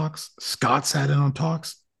in on talks. Scott sat in on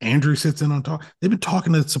talks. Andrew sits in on talks. They've been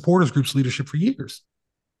talking to supporters groups leadership for years.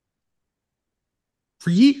 For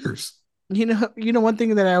years. One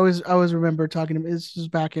thing that I always remember talking to this was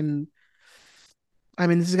back in. I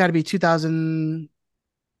mean, this has got to be 2000,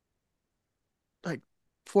 like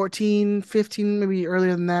 14, 15, maybe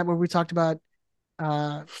earlier than that, where we talked about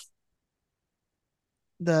uh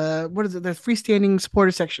the what is it, the freestanding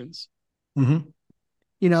supporter sections. Mm-hmm.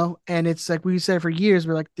 And it's like we said for years,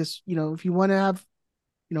 we're like this, if you want to have,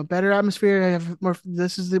 better atmosphere, have more,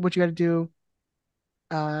 this is what you got to do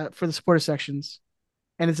for the supporter sections.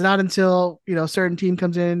 And it's not until, a certain team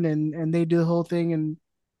comes in and they do the whole thing and,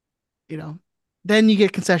 you know, then you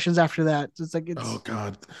get concessions after that. So it's like, Oh it's,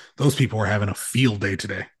 God, those people are having a field day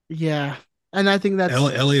today. yeah. And I think that's,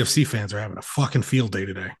 LAFC fans are having a fucking field day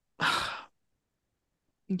today.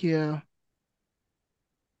 yeah,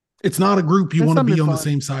 It's not a group you it's want to not been be on the fun.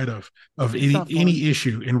 same side of It's any not fun. any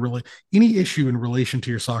issue in relation to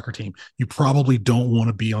your soccer team. You probably don't want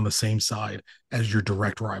to be on the same side as your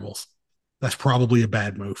direct rivals. That's probably a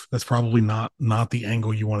bad move. That's probably not the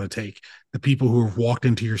angle you want to take. The people who have walked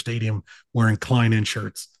into your stadium wearing Klein in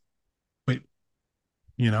shirts, but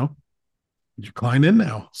you know you're Klein in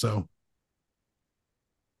now, so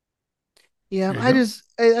Yeah. there you I go. just,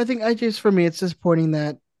 I think for me, it's disappointing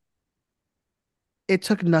that it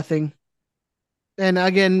took nothing. And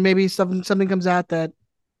again, maybe something comes out that,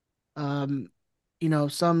 um,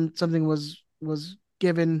 something was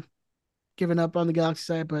given up on the Galaxy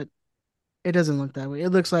side, but it doesn't look that way. It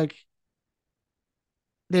looks like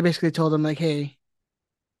they basically told them like, hey,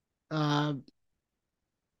 uh,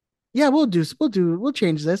 yeah, we'll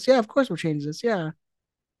change this. Yeah, of course we'll change this. Yeah,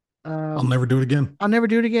 I'll um, never do it again. I'll never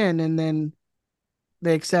do it again. And then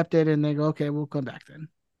they accept it and they go, okay, we'll come back then.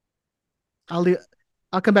 I'll leave.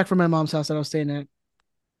 I'll come back from my mom's house that I was staying at.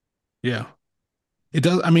 Yeah, it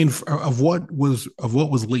does. I mean, of what was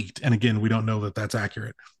leaked, and again, we don't know that that's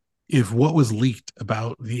accurate. If what was leaked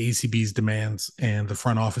about the ACB's demands and the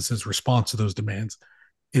front office's response to those demands,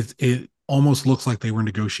 it almost looks like they were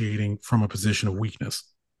negotiating from a position of weakness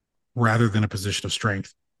rather than a position of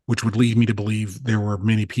strength, which would lead me to believe there were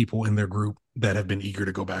many people in their group that have been eager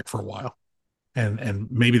to go back for a while, and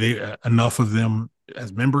maybe they enough of them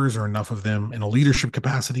as members or enough of them in a leadership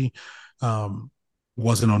capacity um,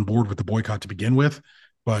 wasn't on board with the boycott to begin with,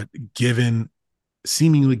 but given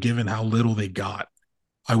how little they got,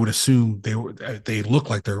 I would assume they look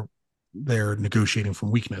like they're negotiating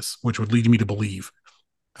from weakness, which would lead me to believe,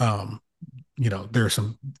 um, there are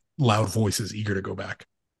some loud voices eager to go back.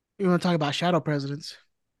 You want to talk about shadow presidents?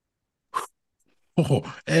 Oh,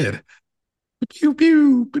 Ed, pew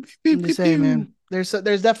pew pew pew I'm pew just saying, man. pew.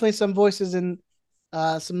 There's definitely some voices in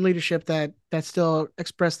some leadership that still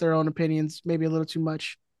express their own opinions, maybe a little too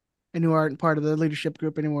much, and who aren't part of the leadership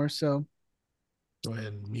group anymore. So, Go ahead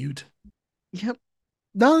and mute. yep.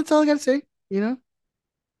 No, that's all I got to say. You know,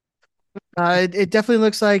 it definitely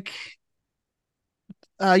looks like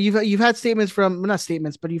you've had statements from, well, not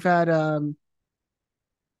statements, but you've had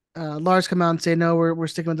Lars come out and say no, we're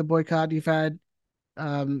sticking with the boycott. You've had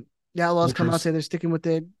the Outlaws come out and Ultras. say they're sticking with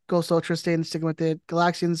it. Ghost Ultra staying sticking with it.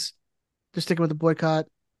 Galaxians they're sticking with the boycott.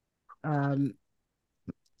 Um,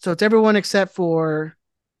 so it's everyone except for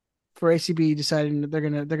ACB deciding that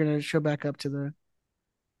they're gonna show back up to the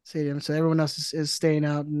stadium. So everyone else is staying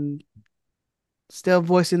out and still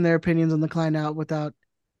voicing their opinions on the Klein out without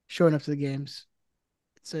showing up to the games.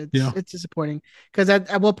 So it's Yeah. it's disappointing because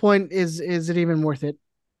at what point is it even worth it?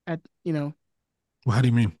 At Well, how do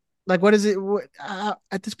you mean? like what is it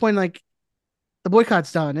at this point? Like the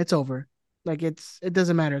boycott's done, it's over. Like it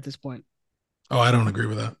doesn't matter at this point. Oh, I don't agree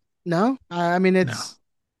with that. No, I mean No. it's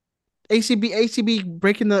ACB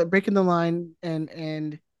breaking the line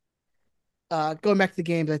and going back to the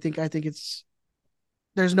games. I think it's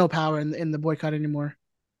there's no power in the boycott anymore.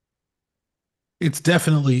 It's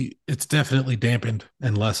definitely dampened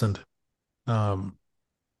and lessened. Um,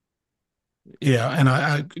 yeah, and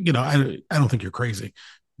I don't think you're crazy,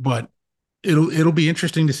 but it'll be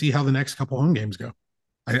interesting to see how the next couple home games go.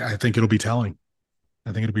 I think it'll be telling.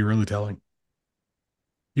 I think it'll be really telling.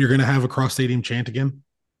 You're going to have a cross stadium chant again.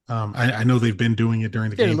 I know they've been doing it during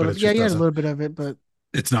the Yeah, a game, but little. it Yeah, just you had a doesn't. little bit of it, but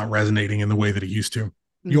It's not resonating in the way that it used to.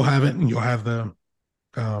 You'll no. have it, and you'll have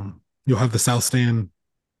the South Stand,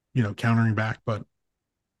 countering back. But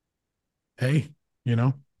hey, you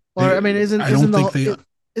know, Or I mean, isn't I isn't don't the think whole- they.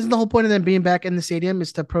 isn't the whole point of them being back in the stadium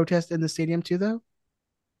is to protest in the stadium too, though?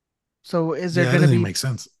 So Yeah, that doesn't even make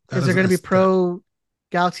sense. That is there doesn't going to be that pro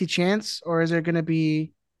Galaxy chants, or is there going to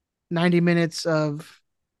be 90 minutes of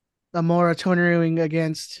a moratorium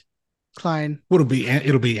against Klein? it'll be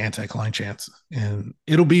anti-Klein chance, and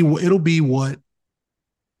it'll be what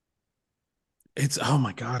it's. Oh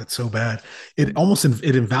my god, it's so bad. It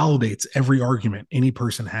invalidates every argument any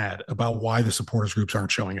person had about why the supporters groups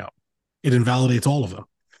aren't showing up. It invalidates all of them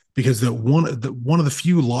because one of the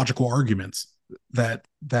few logical arguments that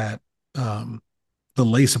um, the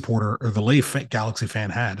lay supporter or the lay Galaxy fan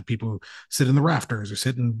had, people who sit in the rafters or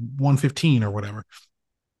sit in 115 or whatever.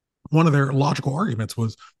 One of their logical arguments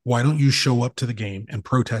was, why don't you show up to the game and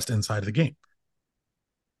protest inside of the game?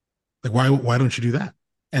 Like, why don't you do that?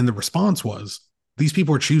 And the response was, these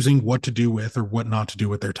people are choosing what to do with or what not to do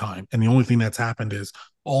with their time. And the only thing that's happened is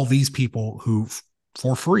all these people who,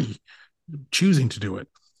 for free, choosing to do it,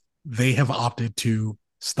 they have opted to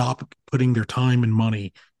stop putting their time and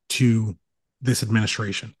money to this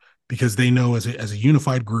administration because they know as a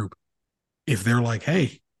unified group, if they're like,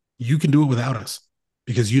 hey, you can do it without us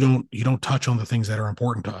because you don't touch on the things that are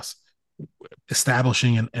important to us,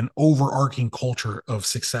 establishing an overarching culture of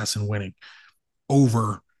success and winning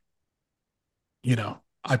over,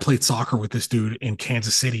 I played soccer with this dude in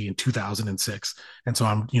Kansas City in 2006. And so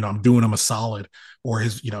I'm doing him a solid, or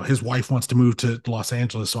his wife wants to move to Los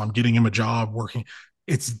Angeles. So I'm getting him a job working.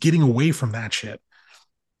 It's getting away from that shit.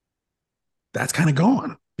 That's kind of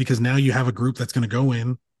gone because now you have a group that's going to go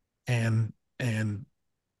in and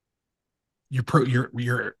you're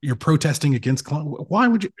protesting against. Why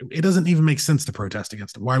would you? It doesn't even make sense to protest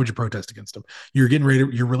against him. Why would you protest against him? You're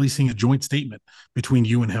releasing a joint statement between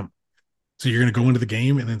you and him. So you're going to go into the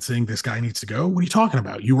game and then saying this guy needs to go. What are you talking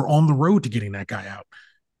about? You were on the road to getting that guy out.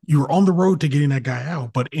 You were on the road to getting that guy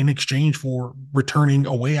out, but in exchange for returning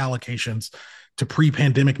away allocations to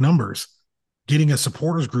pre-pandemic numbers, getting a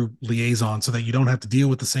supporters group liaison so that you don't have to deal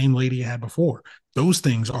with the same lady you had before. Those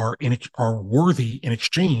things are worthy in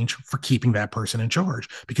exchange for keeping that person in charge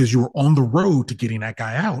because you were on the road to getting that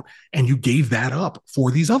guy out and you gave that up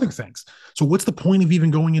for these other things. So what's the point of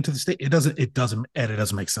even going into the state? It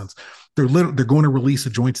doesn't make sense. They're going to release a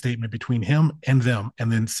joint statement between him and them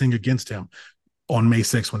and then sing against him on May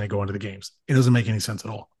 6th when they go into the games. It doesn't make any sense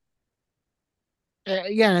at all.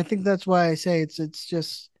 Yeah, and I think that's why I say it's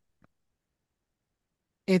just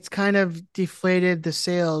it's kind of deflated the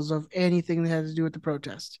sales of anything that has to do with the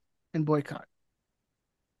protest and boycott.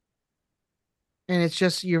 And it's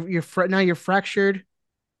just now you're fractured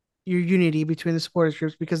your unity between the supporters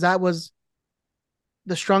groups because that was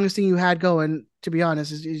the strongest thing you had going. To be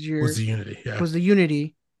honest, is Was your the unity? Yeah. was the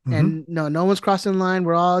unity. Mm-hmm. And no one's crossing the line.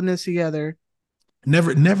 We're all in this together.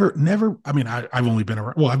 Never. I mean, I've only been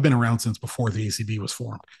around. Well, I've been around since before the ACB was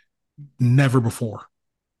formed. Never before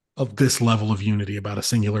of this level of unity about a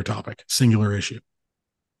singular topic, singular issue.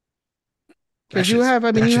 Because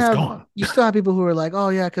I mean, Gone. you still have people who are like, oh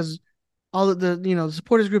yeah, because all of the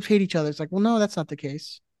supporters groups hate each other. It's like, well, no, that's not the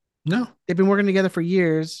case. No, They've been working together for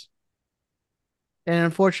years, and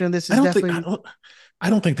unfortunately, this is definitely. I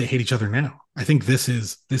don't think they hate each other now. I think this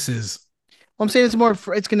is. Well, I'm saying it's more.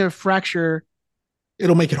 It's going to fracture.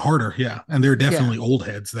 It'll make it harder, yeah. And there are Yeah. definitely old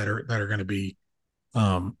heads that are going to be,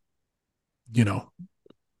 you know,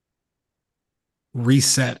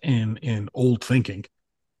 reset in old thinking.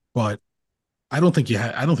 But I don't think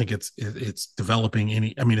it's developing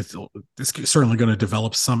any. I mean, it's certainly going to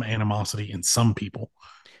develop some animosity in some people.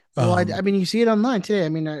 Well, I mean, you see it online today. I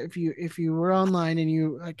mean, if you were online and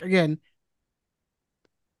you like again,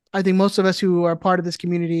 I think most of us who are part of this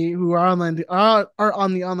community, who are online, are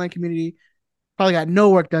on the online community, probably got no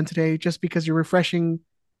work done today just because you're refreshing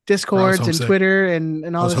Discords and Twitter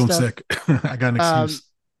and all this stuff. I got an excuse.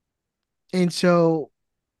 And so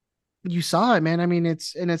you saw it, man. I mean,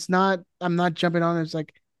 it's not. I'm not jumping on. It's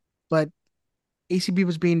like, but ACB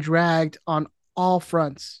was being dragged on all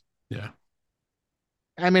fronts. Yeah.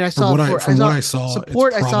 I mean, from what I saw,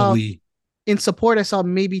 support. I saw in support. I saw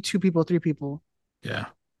maybe 2 people, 3 people. Yeah,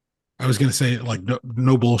 I was gonna say like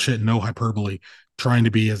no bullshit, no hyperbole. Trying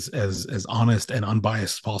to be as honest and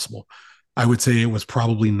unbiased as possible. I would say it was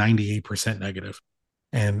probably 98% negative,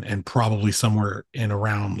 and probably somewhere in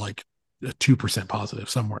around like 2% positive,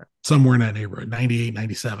 somewhere in that neighborhood, 98,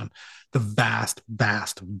 97. The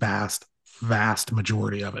vast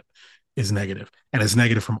majority of it is negative, and it's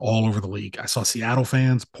negative from all over the league. I saw Seattle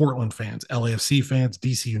fans, Portland fans, LAFC fans,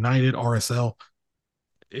 DC United, RSL.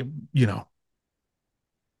 You know,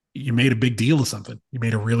 you made a big deal of something. You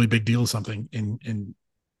made a really big deal of something, and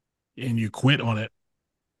you quit on it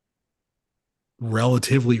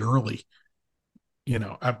relatively early.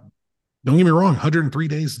 Don't get me wrong. 103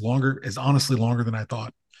 days longer is honestly longer than I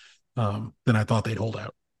thought. than I thought they'd hold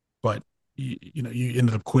out. But you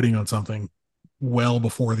ended up quitting on something well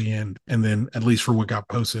before the end, and then at least for what got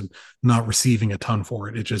posted, not receiving a ton for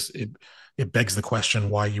it. It begs the question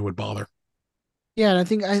why you would bother. Yeah, and I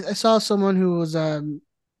think I saw someone who was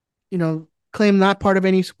claimed not part of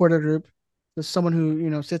any supporter group. There's someone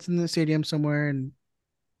who sits in the stadium somewhere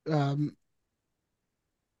um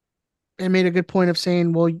and made a good point of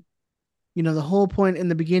saying, well, the whole point in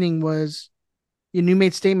the beginning was you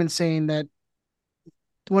made statements saying that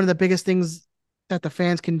one of the biggest things that the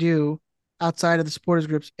fans can do outside of the supporters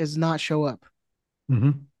groups is not show up.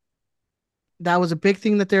 Mm-hmm. That was a big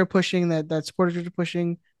thing that they were pushing, that supporters groups were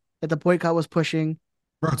pushing, that the boycott was pushing.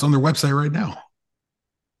 Bro, it's on their website right now.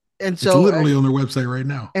 And It's so literally on their website right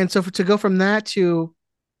now. to go from that to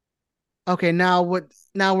okay, now what?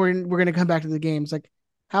 Now we're gonna come back to the games. Like,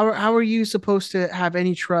 how are you supposed to have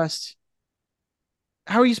any trust?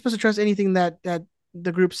 How are you supposed to trust anything that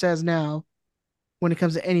the group says now when it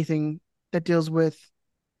comes to anything that deals with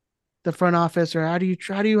the front office? Or how do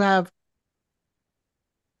you have?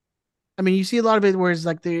 I mean, you see a lot of it where it's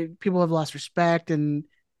like the people have lost respect and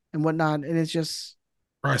whatnot, and it's just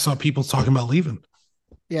Bro, I saw people talking about leaving.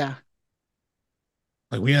 yeah,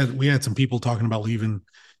 Like we had some people talking about leaving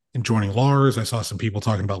and joining Lars. I saw some people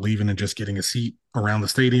talking about leaving and just getting a seat around the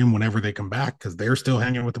stadium whenever they come back because they're still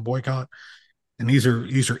hanging with the boycott. And these are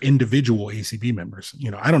individual ACB members.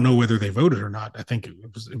 I don't know whether they voted or not. I think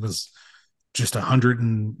it was just 100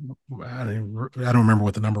 and I don't remember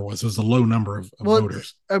what the number was. It was a low number of well,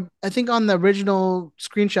 voters. I think on the original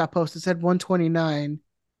screenshot post it said 129,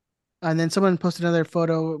 and then someone posted another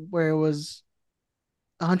photo where it was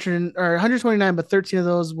 100 or 129, but 13 of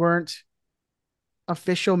those weren't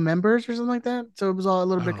official members or something like that. So it was all a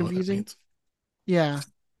little I bit don't know what that confusing. means. Yeah.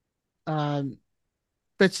 Um,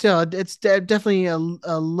 but still, it's definitely a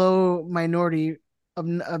low minority of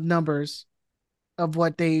numbers of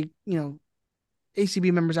what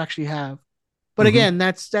ACB members actually have. But Mm-hmm. again,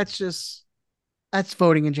 that's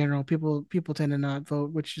voting in general. People tend to not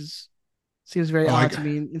vote, which is seems very Oh, odd to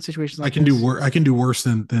me in situations I like can do this. worse. I can do worse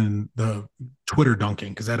than the Twitter dunking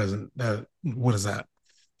because that isn't that. What is that?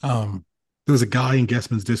 Um, there was a guy in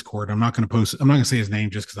Guessman's Discord. I'm not going to post. I'm not going to say his name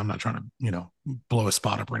just because I'm not trying to blow a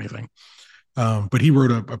spot up or anything. But he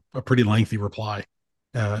wrote a pretty lengthy reply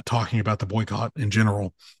talking about the boycott in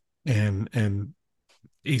general and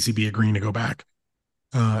ACB agreeing to go back.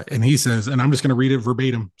 And he says, and I'm just going to read it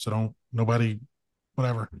verbatim, so don't nobody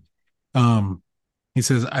whatever. Um, he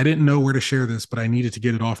says, I didn't know where to share this, but I needed to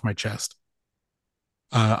get it off my chest.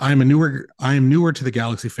 I am newer to the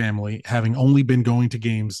Galaxy family, having only been going to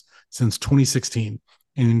games since 2016.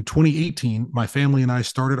 And in 2018, my family and I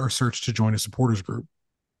started our search to join a supporters group.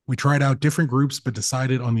 We tried out different groups, but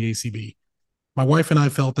decided on the ACB. My wife and I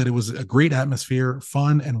felt that it was a great atmosphere,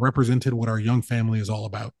 fun, and represented what our young family is all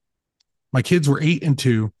about. My kids were 8 and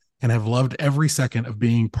 2 and have loved every second of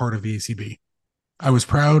being part of the ACB. I was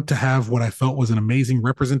proud to have what I felt was an amazing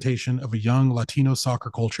representation of a young Latino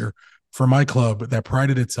soccer culture for my club that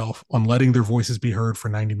prided itself on letting their voices be heard for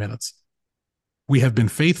 90 minutes. We have been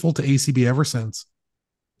faithful to ACB ever since.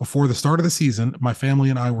 Before the start of the season, my family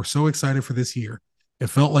and I were so excited for this year. It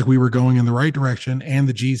felt like we were going in the right direction and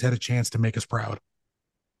the G's had a chance to make us proud.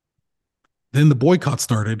 Then the boycott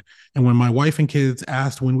started, and when my wife and kids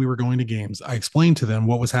asked when we were going to games, I explained to them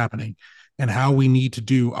what was happening and how we need to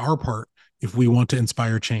do our part if we want to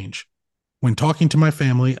inspire change. When talking to my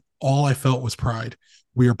family, all I felt was pride.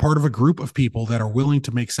 We are part of a group of people that are willing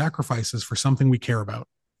to make sacrifices for something we care about.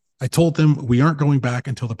 I told them we aren't going back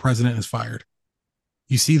until the president is fired.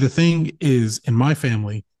 You see, the thing is, in my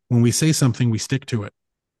family, when we say something, we stick to it.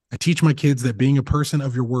 I teach my kids that being a person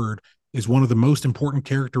of your word is one of the most important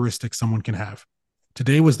characteristics someone can have.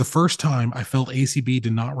 Today was the first time I felt ACB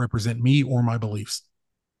did not represent me or my beliefs.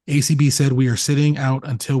 ACB said we are sitting out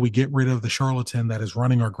until we get rid of the charlatan that is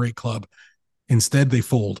running our great club. Instead, they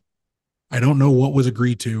fold. I don't know what was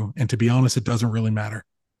agreed to, and to be honest, it doesn't really matter.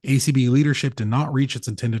 ACB leadership did not reach its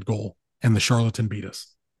intended goal, and the charlatan beat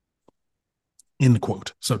us. End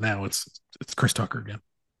quote. So now it's Chris Tucker again.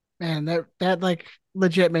 Man, that like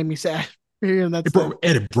legit made me sad. It That's the broke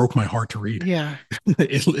Ed. It broke my heart to read. yeah.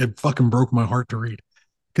 It fucking broke my heart to read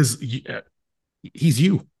because he's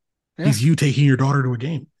you. Yeah. He's you taking your daughter to a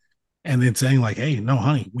game and then saying like, "Hey, no,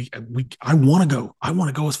 honey, we I want to go. I want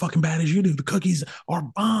to go as fucking bad as you do. The cookies are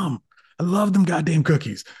bomb. I love them goddamn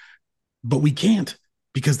cookies, but we can't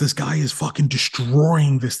because this guy is fucking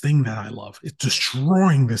destroying this thing that I love. It's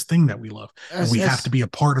destroying this thing that we love, and As we have to be a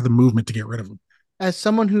part of the movement to get rid of him." as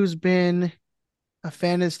someone who's been a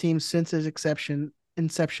fan of this team since its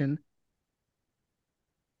inception,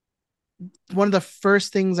 one of the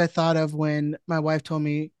first things I thought of when my wife told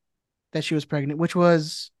me that she was pregnant, which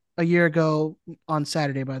was a year ago on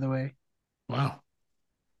Saturday, by the way. Wow.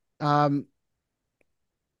 Um,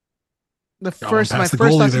 Got one my past the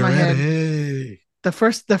first goalie thoughts in there, my Ed. head, Hey. the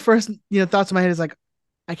first thoughts in my head is like,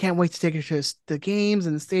 I can't wait to take her to the games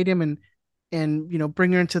and the stadium and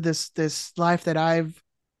bring her into this life that I've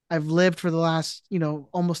lived for the last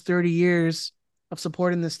almost 30 years of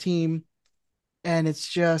supporting this team, and it's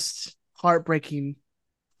just heartbreaking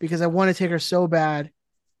because I want to take her so bad.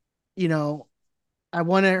 You know, I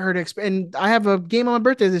wanted her to expand. I have a game on my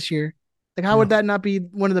birthday this year. Like, how Yeah. would that not be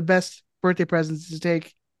one of the best birthday presents to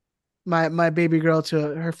take my baby girl to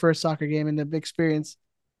her first soccer game and the experience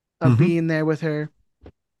of Mm-hmm. being there with her?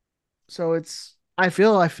 So it's But I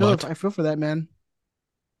feel for that man.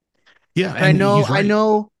 yeah, But I and know he's I right.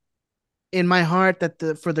 know in my heart that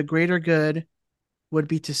the for the greater good would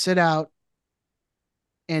be to sit out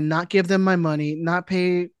and not give them my money, not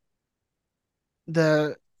pay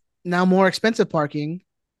the now more expensive parking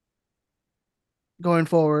going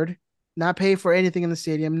forward, not pay for anything in the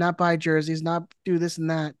stadium, not buy jerseys, not do this and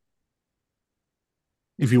that.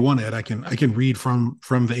 If you want it, I can read from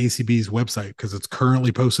the ACB's website because it's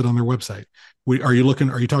currently posted on their website. Are you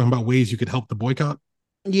looking? Are you talking about ways you could help the boycott?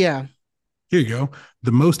 Yeah. Here you go.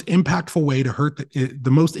 The most impactful way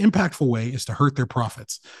is to hurt their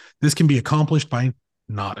profits. This can be accomplished by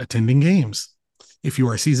not attending games. If you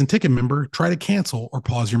are a season ticket member, try to cancel or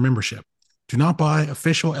pause your membership. Do not buy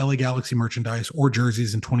official LA Galaxy merchandise or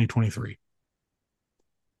jerseys in 2023.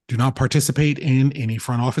 Do not participate in any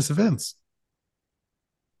front office events.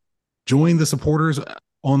 Join the supporters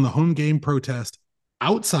on the home game protest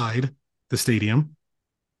outside the stadium.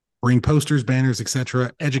 Bring posters, banners,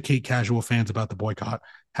 etc. Educate casual fans about the boycott.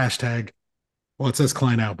 Hashtag, well, it says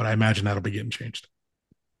Klein out, but I imagine that'll be getting changed.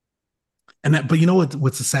 But you know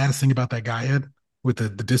what's the saddest thing about that guy, Ed, with the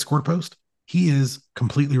Discord post? He is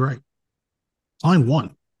completely right. Klein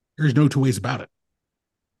won. There's no two ways about it.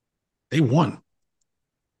 They won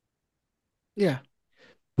Yeah.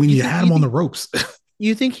 when You you think had you them on the think ropes.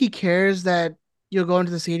 you think he cares that you'll go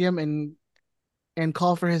into the stadium and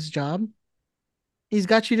call for his job? He's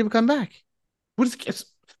got you to come back. What is it?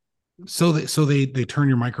 So they turn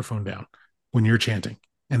your microphone down when you're chanting,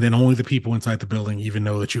 and then only the people inside the building even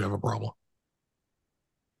know that you have a problem.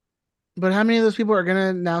 But how many of those people are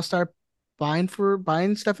gonna now start buying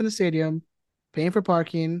stuff in the stadium, paying for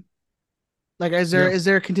parking? Like, is there Yeah. is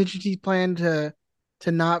there a contingency plan to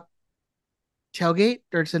not tailgate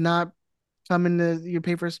or to not come into your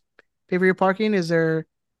pay for your parking? Is there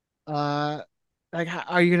uh like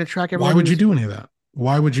are you gonna track Why everyone would you who's do any of that?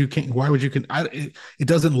 Why would you? Why would you? It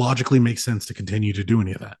doesn't logically make sense to continue to do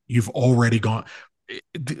any of that. You've already gone.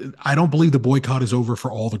 I don't believe the boycott is over for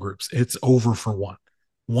all the groups. It's over for one.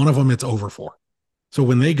 One of them, it's over for. So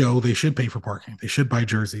when they go, they should pay for parking. They should buy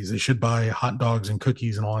jerseys. They should buy hot dogs and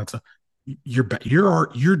cookies and all that stuff. You're back.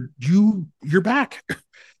 You're back.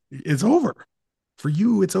 It's over for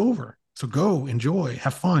you. It's over. So go enjoy,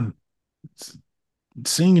 have fun,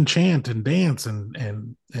 sing and chant and dance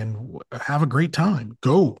and have a great time.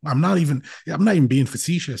 Go. I'm not even being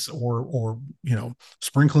facetious or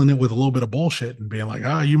sprinkling it with a little bit of bullshit and being like,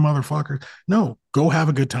 you motherfuckers. No, go have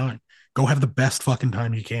a good time. Go have the best fucking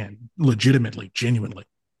time you can. Legitimately, genuinely.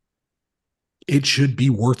 It should be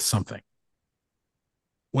worth something.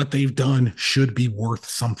 What they've done should be worth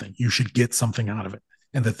something. You should get something out of it.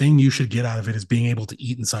 And the thing you should get out of it is being able to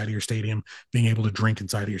eat inside of your stadium, being able to drink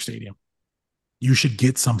inside of your stadium. You should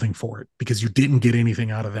get something for it because you didn't get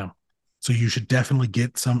anything out of them. So you should definitely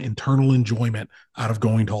get some internal enjoyment out of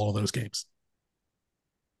going to all of those games.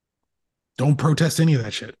 Don't protest any of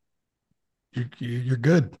that shit. You're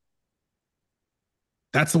good.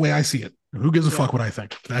 That's the way I see it. Who gives a yeah. fuck what I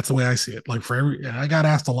think? That's the way I see it. Like I got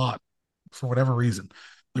asked a lot for whatever reason.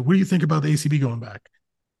 Like, what do you think about the ACB going back?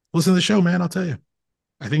 Listen to the show, man. I'll tell you.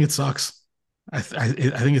 I think it sucks. I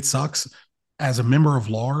think it sucks as a member of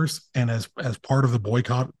Lars and as part of the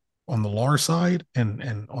boycott on the Lars side, and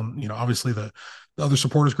on obviously the other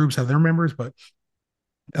supporters groups have their members, but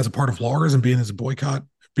as a part of Lars and being as a boycott,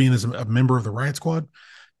 being as a member of the Riot Squad,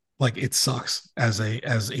 like it sucks as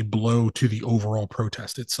a blow to the overall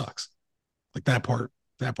protest. It sucks. Like that part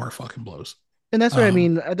fucking blows. And that's what I Um,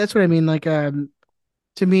 mean. That's what I mean. Like,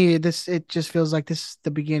 to me, it just feels like this is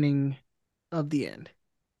the beginning of the end.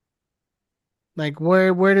 Like,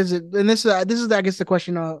 where does it? And this is I guess the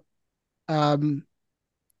question. Um,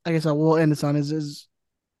 I guess I will end this on is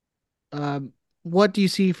um, what do you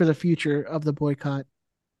see for the future of the boycott?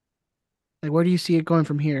 Like, where do you see it going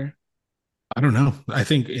from here? I don't know. I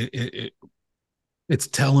think it's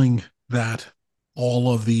telling that.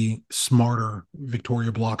 all of the smarter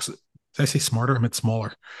Victoria blocks. Did I say smarter? I meant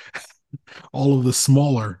smaller. All of the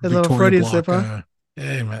smaller A little Victoria Freudian slip, block. huh?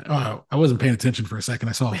 Hey man, oh, I wasn't paying attention for a second.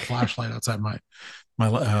 I saw a flashlight outside my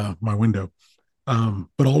window.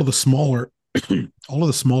 But all of the smaller, all of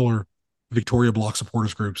the smaller Victoria block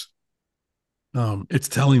supporters groups, it's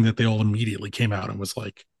telling that they all immediately came out and was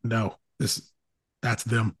like, no, that's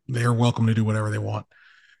them. They are welcome to do whatever they want.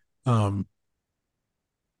 Um,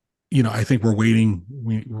 I think we're waiting.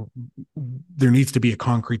 There needs to be a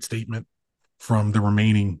concrete statement from the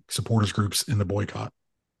remaining supporters groups in the boycott,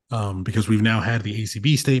 because we've now had the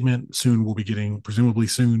ACB statement. Soon we'll be getting, presumably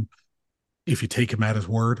soon, if you take him at his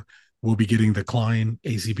word, we'll be getting the Klein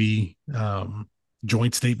ACB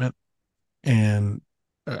joint statement, and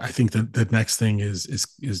I think that the next thing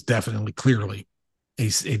is definitely clearly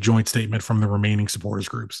a joint statement from the remaining supporters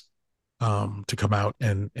groups, to come out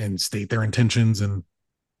and state their intentions. And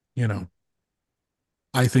you know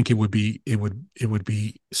I think it would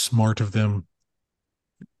be smart of them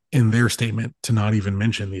in their statement to not even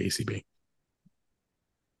mention the ACB.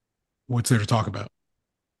 What's there to talk about?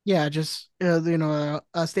 Yeah, just a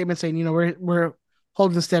statement saying, we're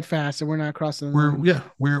holding steadfast and we're not crossing the We're line. yeah,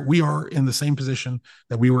 we are in the same position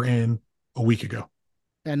that we were in a week ago.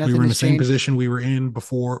 Yeah, We nothing were in has the same changed. position we were in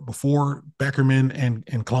before Beckerman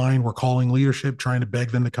and Klein were calling leadership, trying to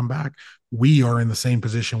beg them to come back. We are in the same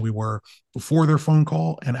position we were before their phone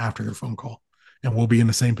call and after their phone call. And we'll be in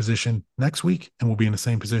the same position next week, and we'll be in the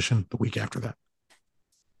same position the week after that.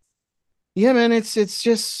 Yeah, man, it's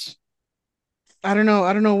just I don't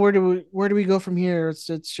know where do we go from here.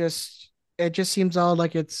 It just seems all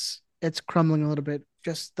like it's crumbling a little bit.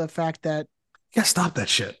 Just the fact that Yeah, stop that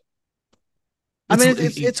shit. I It's mean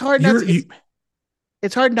it's hard not you're to you,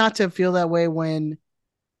 it's hard not to feel that way when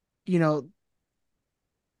you know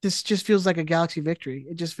this just feels like a Galaxy victory.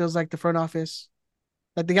 It just feels like the front office,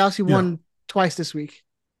 like the Galaxy yeah, won twice this week.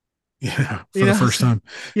 yeah, for You the know, first time.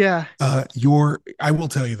 yeah, I will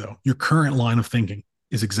tell you though, your current line of thinking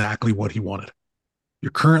is exactly what he wanted.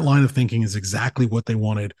 Your current line of thinking is exactly what they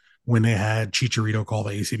wanted when they had Chicharito call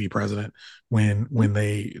the ACB president, when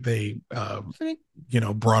they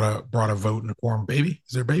brought a vote in a quorum. Baby,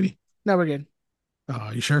 is there a baby? no, we're good.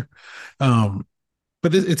 You sure? Um,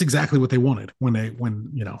 but it's exactly what they wanted when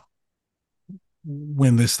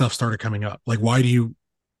this stuff started coming up. Like, why do you?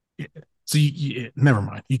 So never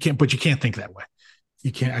mind. You can't, but you can't think that way.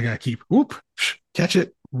 You can't. I gotta keep. Whoop, catch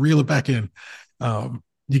it, reel it back in.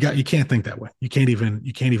 You can't think that way. You can't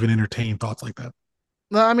even entertain thoughts like that.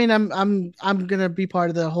 Well, I mean, I'm gonna be part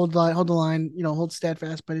of the hold the line, hold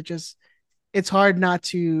steadfast. But it's hard not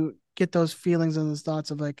to get those feelings and those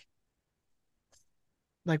thoughts of like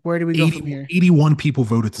where do we go 80, from here? 81 people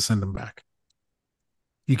voted to send them back.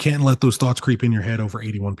 You can't let those thoughts creep in your head over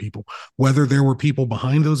 81 people. Whether there were people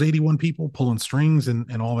behind those 81 people pulling strings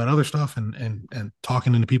and all that other stuff, and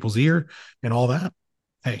talking into people's ear and all that.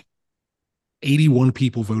 Hey, 81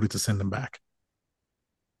 people voted to send them back.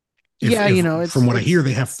 If Yeah, if it's from what I hear,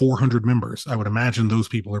 they have 400 members. I would imagine those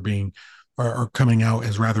people are coming out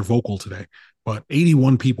as rather vocal today. But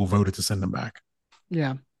 81 people voted to send them back.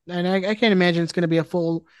 yeah, and I can't imagine it's gonna be a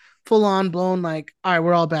full on blown like all right,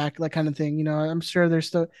 we're all back like kind of thing. I'm sure there's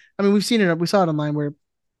still. I mean, we saw it online where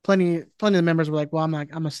plenty of the members were like, well,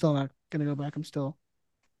 I'm still not gonna go back. I'm still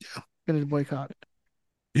gonna boycott.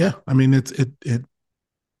 Yeah, I mean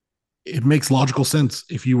it makes logical sense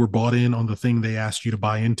if you were bought in on the thing they asked you to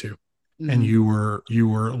buy into, and Mm-hmm. you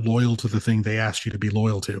were loyal to the thing they asked you to be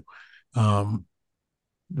loyal to. Um,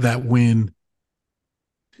 that when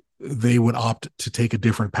they would opt to take a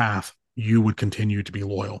different path, you would continue to be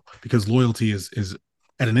loyal, because loyalty is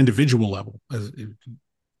at an individual level, as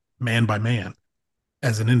man by man.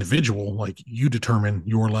 As an individual, like, you determine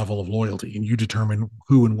your level of loyalty, and you determine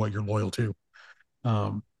who and what you're loyal to.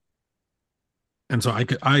 Um, and so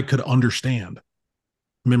I could understand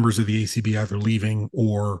members of the ACB either leaving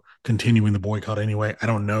or continuing the boycott anyway. I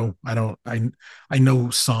don't know. I know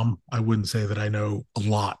some. I wouldn't say that I know a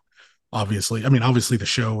lot. Obviously, I mean, obviously the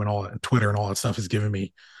show and all that, and Twitter and all that stuff has given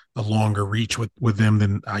me a longer reach with them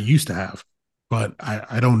than I used to have. But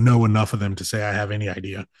I don't know enough of them to say I have any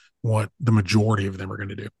idea what the majority of them are going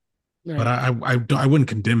to do. But Right. I wouldn't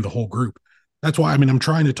condemn the whole group. That's why, I mean, I'm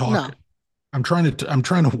trying to talk. No.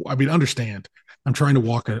 I mean, understand. I'm trying to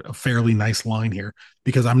walk a fairly nice line here,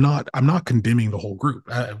 because I'm not condemning the whole group.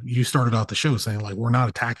 You started out the show saying, like, we're not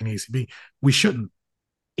attacking ACB. We shouldn't.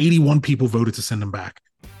 81 people voted to send them back.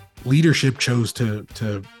 Leadership chose to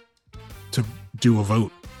do a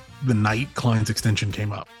vote the night Klein's extension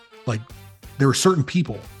came up. Like, there are certain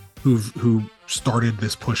people who started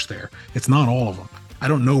this push there. It's not all of them. I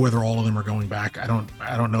don't know whether all of them are going back. I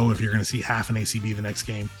don't know if you're going to see half an ACB the next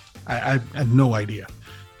game. I have no idea.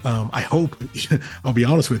 I hope, I'll be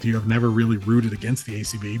honest with you, I've never really rooted against the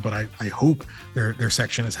ACB, but I hope their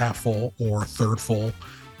section is half full or third full.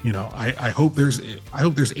 You know, I hope there's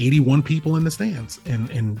 81 people in the stands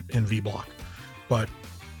in V Block. But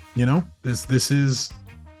you know, this is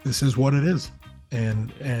what it is.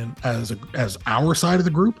 And as our side of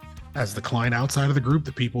the group, as the Klein outside of the group,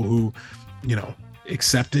 the people who, you know,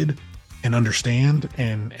 accepted and understand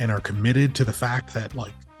and are committed to the fact that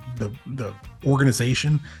like the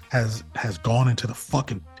organization has gone into the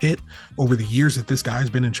fucking pit over the years that this guy's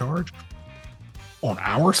been in charge. On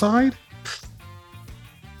our side,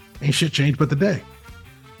 ain't shit changed but the day.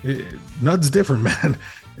 Nut's different, man.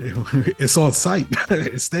 It's on site.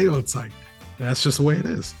 It stay on site. That's just the way it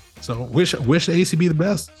is. So wish ACB the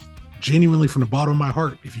best. Genuinely from the bottom of my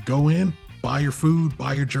heart. If you go in, buy your food,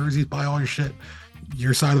 buy your jerseys, buy all your shit.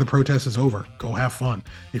 Your side of the protest is over. Go have fun.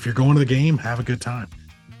 If you're going to the game, have a good time.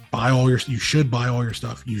 You should buy all your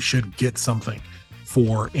stuff. You should get something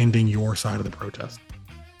for ending your side of the protest.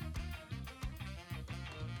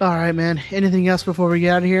 All right, man. Anything else before we get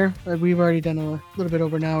out of here? We've already done a little bit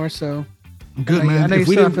over an hour, so good, man. If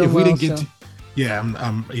we didn't get to,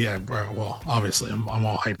 well, obviously I'm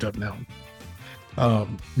all hyped up now.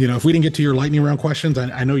 You know, if we didn't get to your lightning round questions,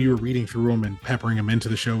 I know you were reading through them and peppering them into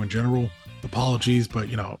the show in general. Apologies, but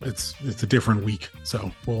you know, it's a different week,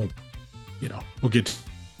 so we'll get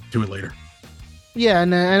to it later. Yeah,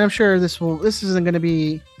 and I'm sure this isn't going to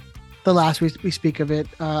be the last we speak of it.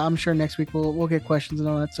 I'm sure next week we'll get questions and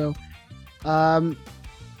all that. So,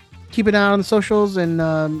 keep an eye on the socials,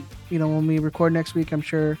 and you know, when we record next week, I'm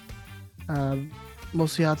sure we'll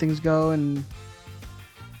see how things go. And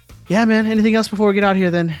yeah, man. Anything else before we get out here?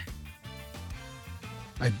 Then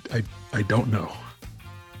I don't know.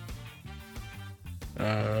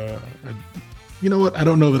 You know what? I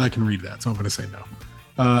don't know that I can read that, so I'm going to say no.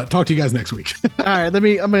 Talk to you guys next week. All right, I'm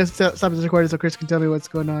going to stop this recording so Chris can tell me what's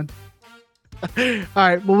going on. All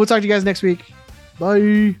right, well, we'll talk to you guys next week.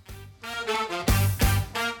 Bye.